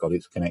that's got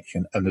its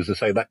connection. And as I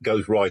say, that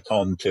goes right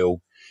on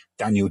till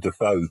Daniel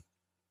Defoe,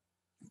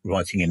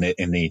 writing in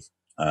the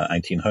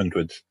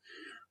 1800s,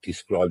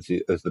 describes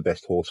it as the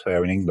best horse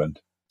fair in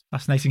England.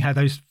 Fascinating how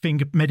those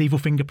medieval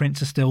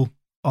fingerprints are still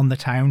on the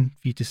town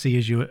for you to see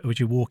as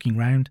you're walking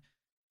round.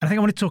 And I think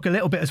I want to talk a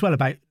little bit as well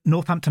about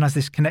Northampton has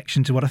this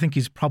connection to what I think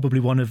is probably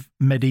one of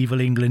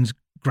medieval England's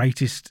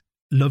greatest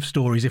love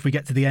stories. If we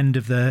get to the end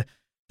of the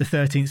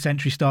 13th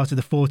century, start of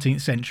the 14th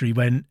century,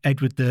 when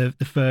Edward the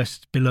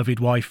first beloved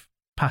wife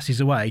passes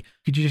away,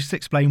 could you just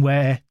explain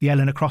where the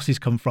Eleanor Crosses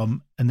come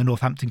from and the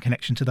Northampton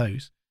connection to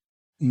those?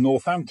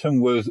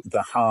 Northampton was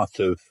the heart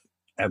of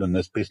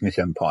Eleanor's business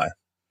empire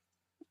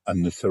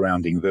and the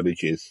surrounding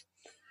villages.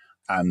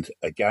 And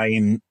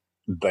again,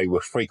 they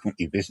were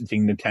frequently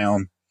visiting the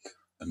town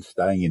and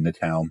staying in the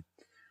town,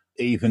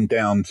 even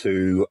down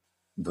to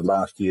the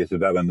last years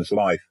of Eleanor's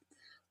life,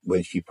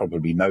 when she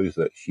probably knows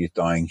that she's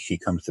dying, she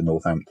comes to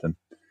Northampton.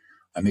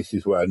 And this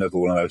is where another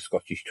one of those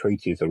Scottish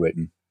treaties are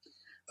written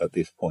at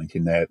this point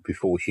in there,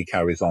 before she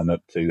carries on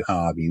up to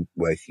Harvey,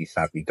 where she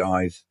sadly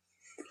dies.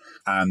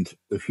 And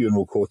the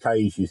funeral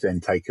cortege is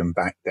then taken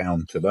back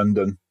down to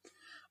London,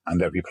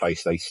 and every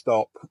place they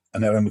stop,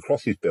 an Eleanor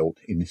Cross is built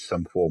in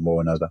some form or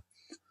another.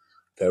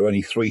 There are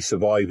only 3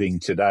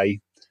 surviving today.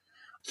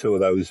 2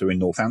 of those are in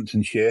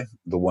Northamptonshire,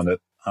 the one at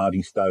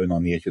Hardingstone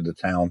on the edge of the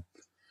town,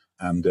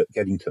 and at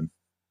Geddington.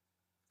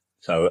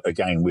 So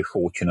again, we're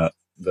fortunate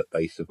that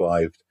they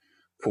survived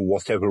for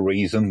whatever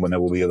reason when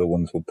all the other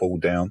ones were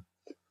pulled down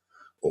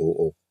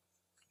or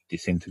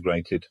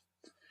disintegrated.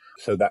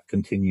 So that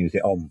continues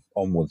it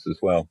onwards as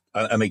well.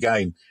 And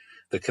again,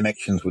 the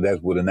connections with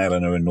Edward and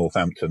Eleanor in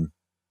Northampton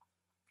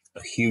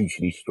are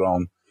hugely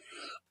strong.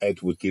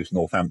 Edward gives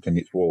Northampton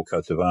its royal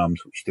coat of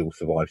arms, which still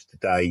survives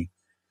today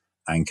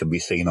and can be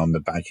seen on the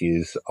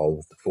badges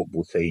of the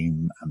football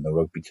team and the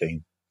rugby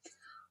team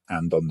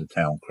and on the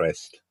town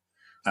crest.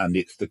 And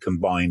it's the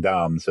combined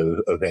arms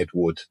of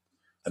Edward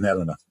and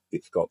Eleanor.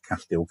 It's got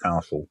Castile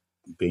Castle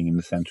being in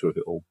the centre of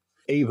it all.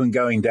 Even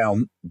going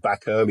down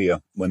back earlier,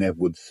 when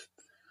Edward's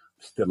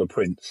still a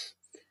prince,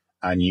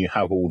 and you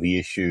have all the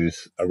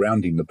issues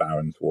surrounding the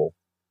Barons' War,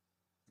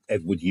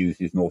 Edward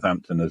uses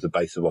Northampton as a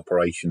base of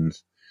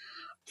operations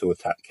to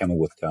attack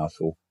Kenilworth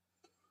Castle.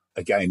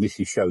 Again, this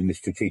is showing the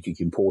strategic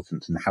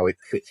importance and how it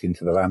fits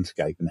into the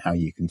landscape and how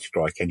you can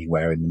strike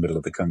anywhere in the middle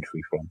of the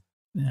country from.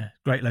 Yeah,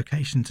 great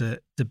location to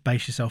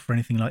base yourself for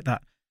anything like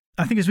that.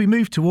 I think as we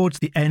move towards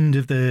the end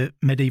of the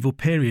medieval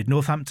period,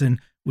 Northampton,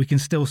 we can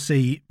still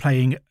see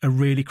playing a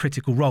really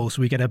critical role.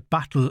 So we get a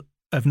Battle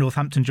of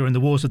Northampton during the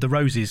Wars of the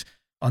Roses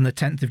on the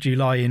 10th of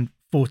July in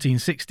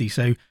 1460.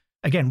 So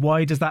again,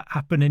 why does that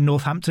happen in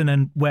Northampton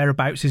and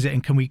whereabouts is it?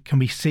 And can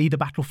we see the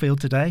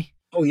battlefield today?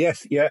 Oh,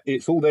 yes. Yeah,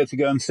 it's all there to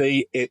go and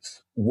see.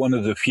 It's one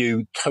of the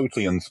few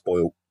totally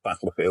unspoilt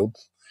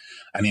battlefields.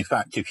 And in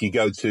fact, if you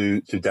go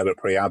to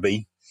Delatray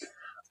Abbey,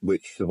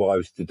 which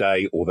survives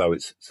today, although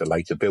it's a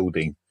later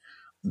building,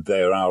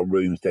 there are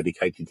rooms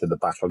dedicated to the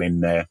battle in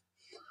there.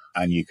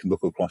 And you can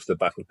look across the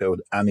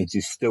battlefield, and it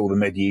is still the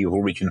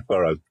medieval ridge and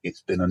furrow.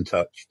 It's been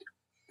untouched.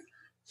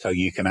 So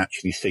you can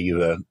actually see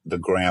the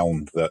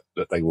ground that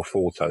they were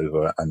fought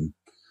over and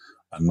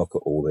look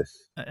at all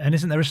this. And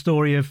isn't there a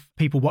story of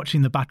people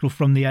watching the battle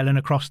from the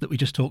Eleanor Cross that we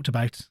just talked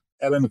about?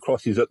 Eleanor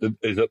Cross is at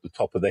the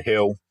top of the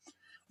hill.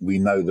 We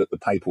know that the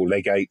papal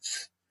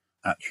legates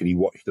actually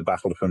watched the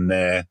battle from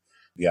there.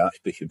 The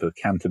Archbishop of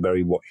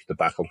Canterbury watched the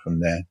battle from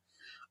there.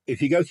 If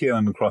you go to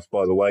Eleanor Cross,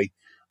 by the way,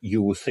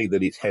 you will see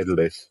that it's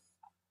headless.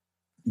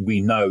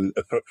 We know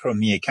from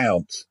the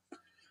accounts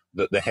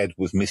that the head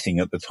was missing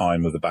at the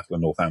time of the Battle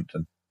of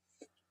Northampton.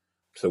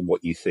 So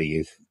what you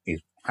see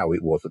is how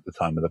it was at the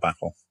time of the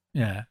battle.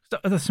 Yeah. So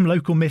there's some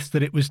local myths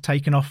that it was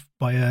taken off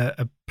by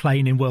a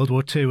plane in World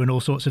War II and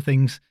all sorts of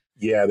things.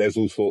 Yeah, there's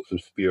all sorts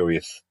of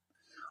spurious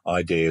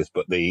ideas,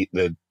 but the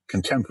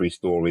contemporary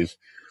stories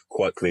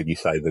quite clearly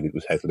say that it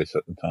was headless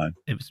at the time.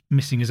 It was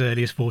missing as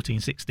early as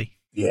 1460.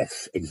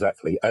 Yes,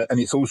 exactly. And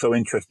it's also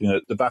interesting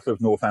that the Battle of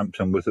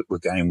Northampton was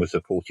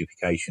a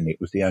fortification. It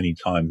was the only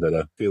time that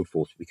a field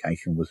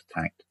fortification was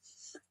attacked.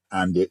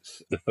 And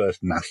it's the first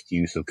massed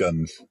use of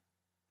guns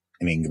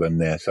in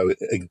England there. So,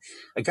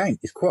 again,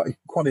 it's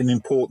quite an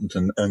important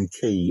and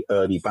key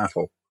early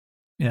battle.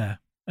 Yeah.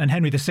 And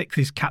Henry VI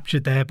is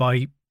captured there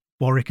by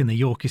Warwick and the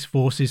Yorkist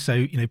forces.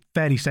 So,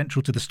 fairly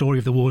central to the story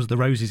of the Wars of the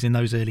Roses in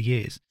those early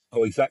years.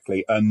 Oh,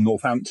 exactly. And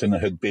Northampton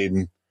had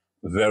been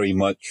very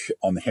much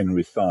on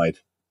Henry's side.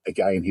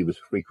 Again, he was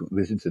a frequent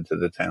visitor to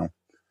the town.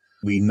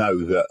 We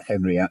know that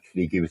Henry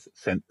actually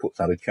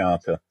puts out a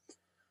charter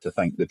to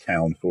thank the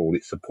town for all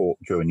its support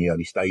during the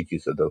early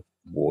stages of the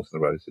Wars of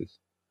the Roses.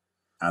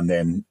 And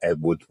then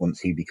Edward, once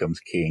he becomes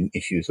king,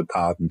 issues a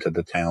pardon to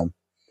the town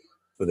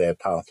for their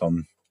part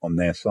on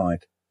their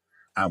side.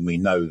 And we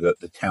know that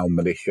the town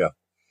militia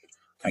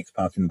takes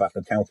part in the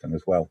Battle of Towton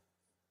as well,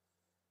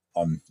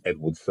 on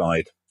Edward's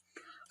side.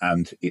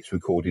 And it's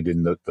recorded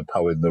in the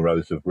poem The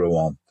Rose of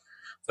Rouen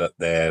that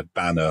their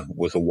banner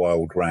was a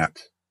wild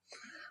rat,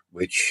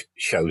 which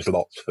shows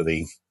lots for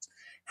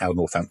how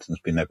Northampton's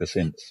been ever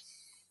since.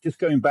 Just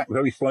going back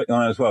very slightly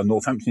on as well,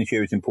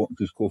 Northamptonshire is important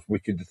because, of course,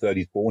 Richard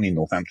III is born in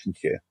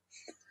Northamptonshire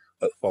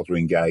at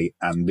Fotheringay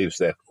and lives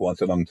there for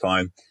quite a long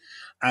time.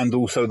 And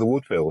also the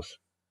Woodvilles.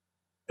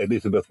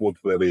 Elizabeth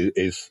Woodville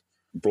is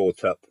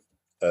brought up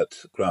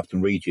at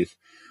Grafton Regis,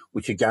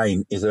 which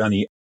again is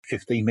only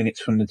 15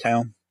 minutes from the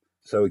town.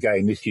 So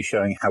again, this is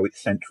showing how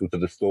it's central to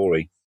the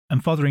story.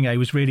 And Fotheringay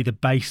was really the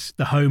base,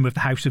 the home of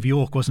the House of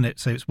York, wasn't it?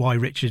 So it's why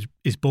Richard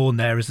is born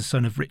there as the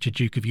son of Richard,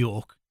 Duke of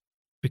York,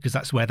 because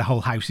that's where the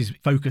whole house is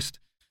focused.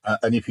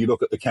 And if you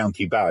look at the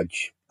county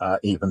badge,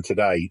 even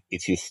today,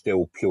 it is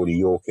still purely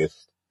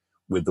Yorkist,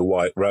 with the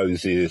white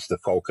roses, the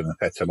falcon and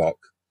fetterlock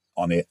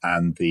on it,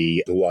 and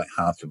the white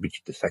heart of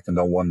Richard II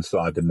on one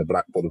side and the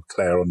black bull of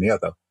Clare on the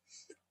other.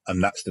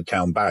 And that's the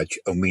town badge.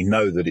 And we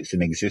know that it's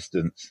in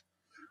existence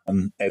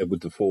on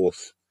Edward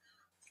IV's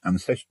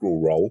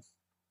ancestral roll,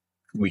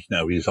 which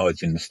now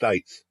resides in the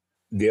States.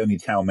 The only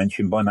town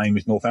mentioned by name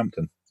is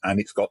Northampton. And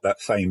it's got that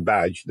same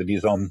badge that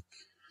is on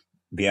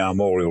the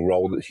armorial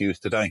roll that's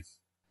used today.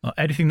 Well,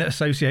 anything that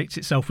associates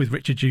itself with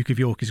Richard, Duke of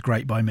York is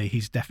great by me.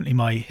 He's definitely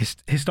my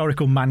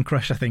historical man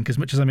crush, I think. As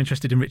much as I'm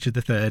interested in Richard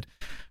III,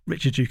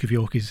 Richard, Duke of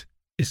York is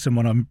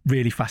someone I'm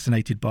really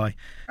fascinated by.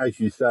 As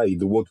you say,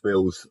 the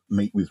Woodvilles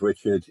meet with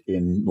Richard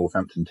in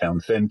Northampton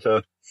town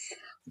centre.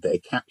 They're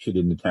captured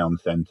in the town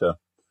centre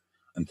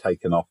and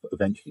taken off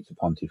eventually to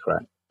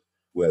Pontefract,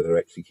 where they're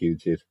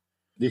executed.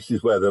 This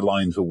is where the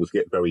lines always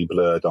get very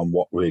blurred on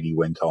what really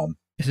went on.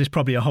 This is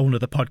probably a whole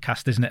other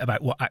podcast, isn't it,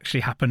 about what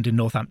actually happened in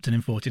Northampton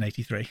in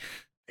 1483.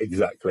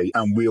 Exactly.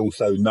 And we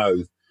also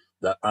know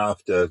that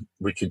after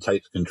Richard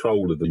takes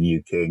control of the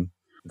new king,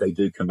 they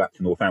do come back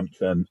to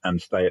Northampton and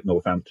stay at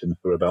Northampton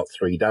for about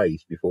 3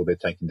 days before they're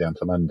taken down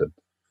to London.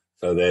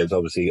 So there's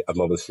obviously a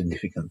lot of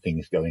significant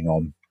things going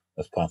on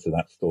as part of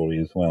that story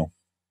as well.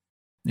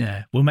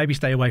 Yeah, we'll maybe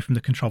stay away from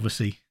the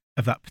controversy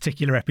of that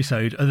particular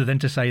episode, other than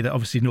to say that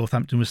obviously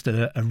Northampton was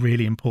still a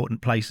really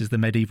important place as the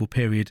medieval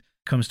period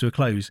comes to a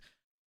close.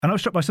 And I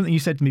was struck by something you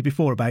said to me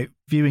before about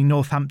viewing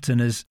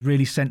Northampton as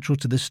really central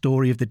to the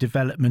story of the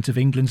development of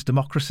England's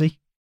democracy.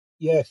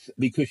 Yes,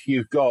 because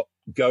you've got,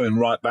 going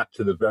right back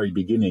to the very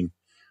beginning,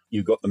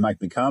 you've got the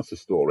Magna Carta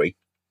story.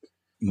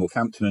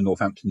 Northampton and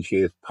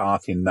Northamptonshire's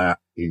part in that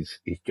is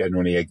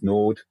generally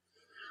ignored.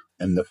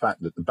 And the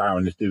fact that the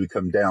barons do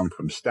come down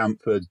from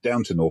Stamford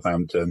down to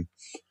Northampton,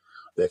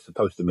 they're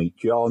supposed to meet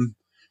John.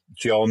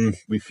 John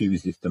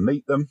refuses to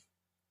meet them.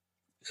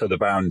 So the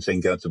barons then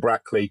go to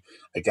Brackley,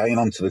 again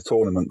onto the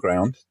tournament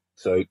ground,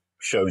 so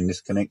showing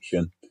this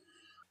connection.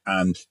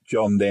 And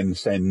John then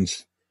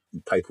sends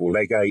the papal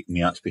legate and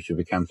the Archbishop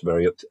of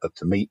Canterbury up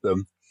to meet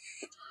them.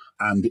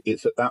 And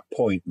it's at that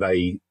point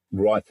they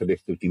write a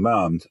list of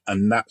demands,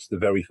 and that's the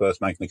very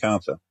first Magna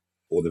Carta,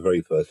 or the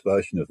very first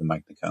version of the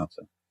Magna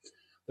Carta.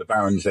 The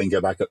barons then go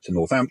back up to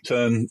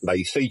Northampton,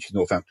 lay siege to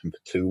Northampton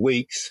for 2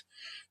 weeks.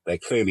 They're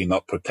clearly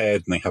not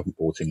prepared and they haven't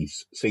bought any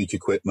siege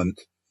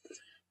equipment.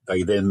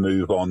 They then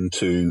move on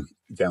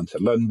down to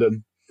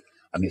London,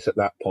 and it's at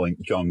that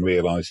point John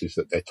realises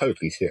that they're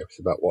totally serious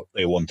about what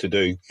they want to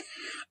do,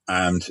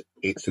 and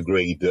it's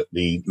agreed that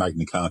the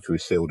Magna Carta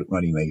is sealed at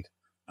Runnymede.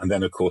 And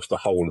then, of course, the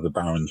whole of the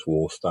Barons'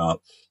 War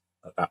starts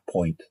at that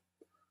point.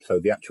 So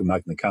the actual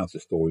Magna Carta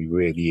story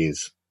really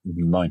is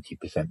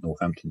 90%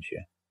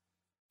 Northamptonshire.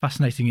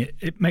 Fascinating.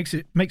 It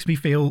makes me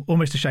feel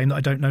almost ashamed that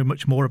I don't know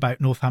much more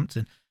about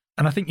Northampton.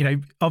 And I think,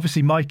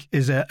 obviously Mike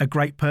is a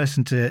great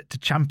person to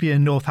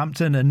champion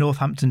Northampton, and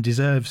Northampton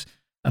deserves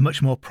a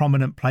much more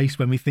prominent place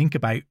when we think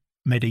about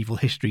medieval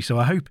history. So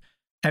I hope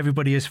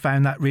everybody has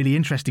found that really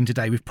interesting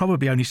today. We've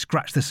probably only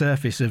scratched the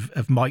surface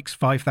of Mike's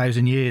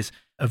 5,000 years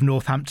of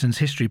Northampton's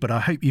history, but I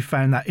hope you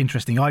found that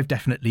interesting. I've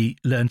definitely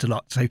learned a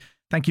lot. So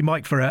thank you,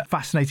 Mike, for a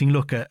fascinating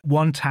look at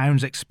one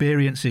town's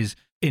experiences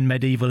in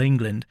medieval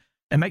England.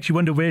 It makes you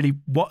wonder really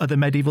what other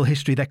medieval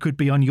history there could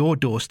be on your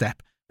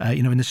doorstep.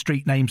 In the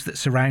street names that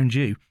surround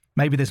you.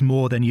 Maybe there's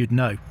more than you'd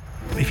know.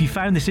 If you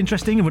found this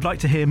interesting and would like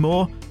to hear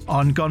more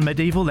on Gone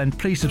Medieval, then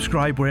please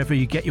subscribe wherever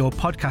you get your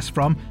podcast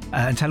from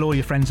and tell all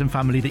your friends and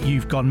family that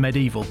you've gone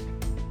medieval.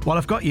 While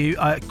I've got you,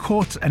 I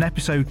caught an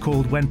episode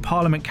called When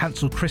Parliament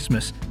Cancelled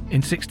Christmas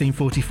in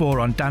 1644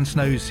 on Dan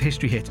Snow's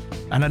History Hit.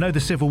 And I know the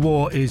Civil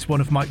War is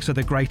one of Mike's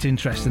other great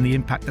interests and the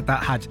impact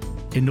that had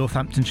in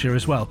Northamptonshire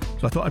as well.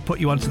 So I thought I'd put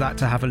you onto that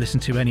to have a listen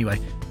to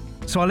anyway.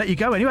 So I'll let you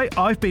go anyway.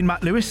 I've been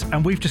Matt Lewis,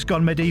 and we've just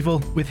gone medieval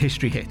with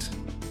History Hit.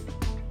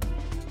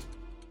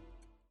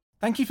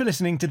 Thank you for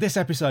listening to this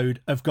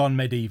episode of Gone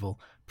Medieval.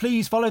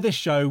 Please follow this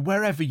show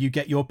wherever you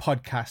get your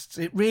podcasts.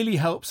 It really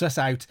helps us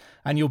out,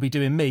 and you'll be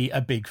doing me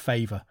a big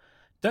favour.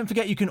 Don't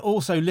forget you can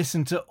also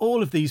listen to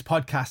all of these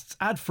podcasts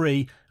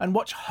ad-free and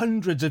watch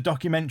hundreds of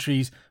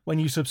documentaries when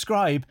you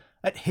subscribe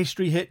at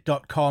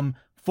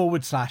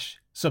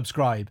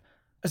historyhit.com/subscribe.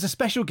 As a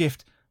special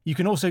gift, you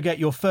can also get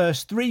your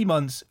first 3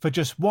 months for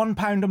just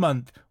 £1 a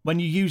month when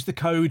you use the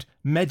code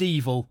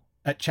MEDIEVAL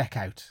at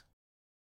checkout.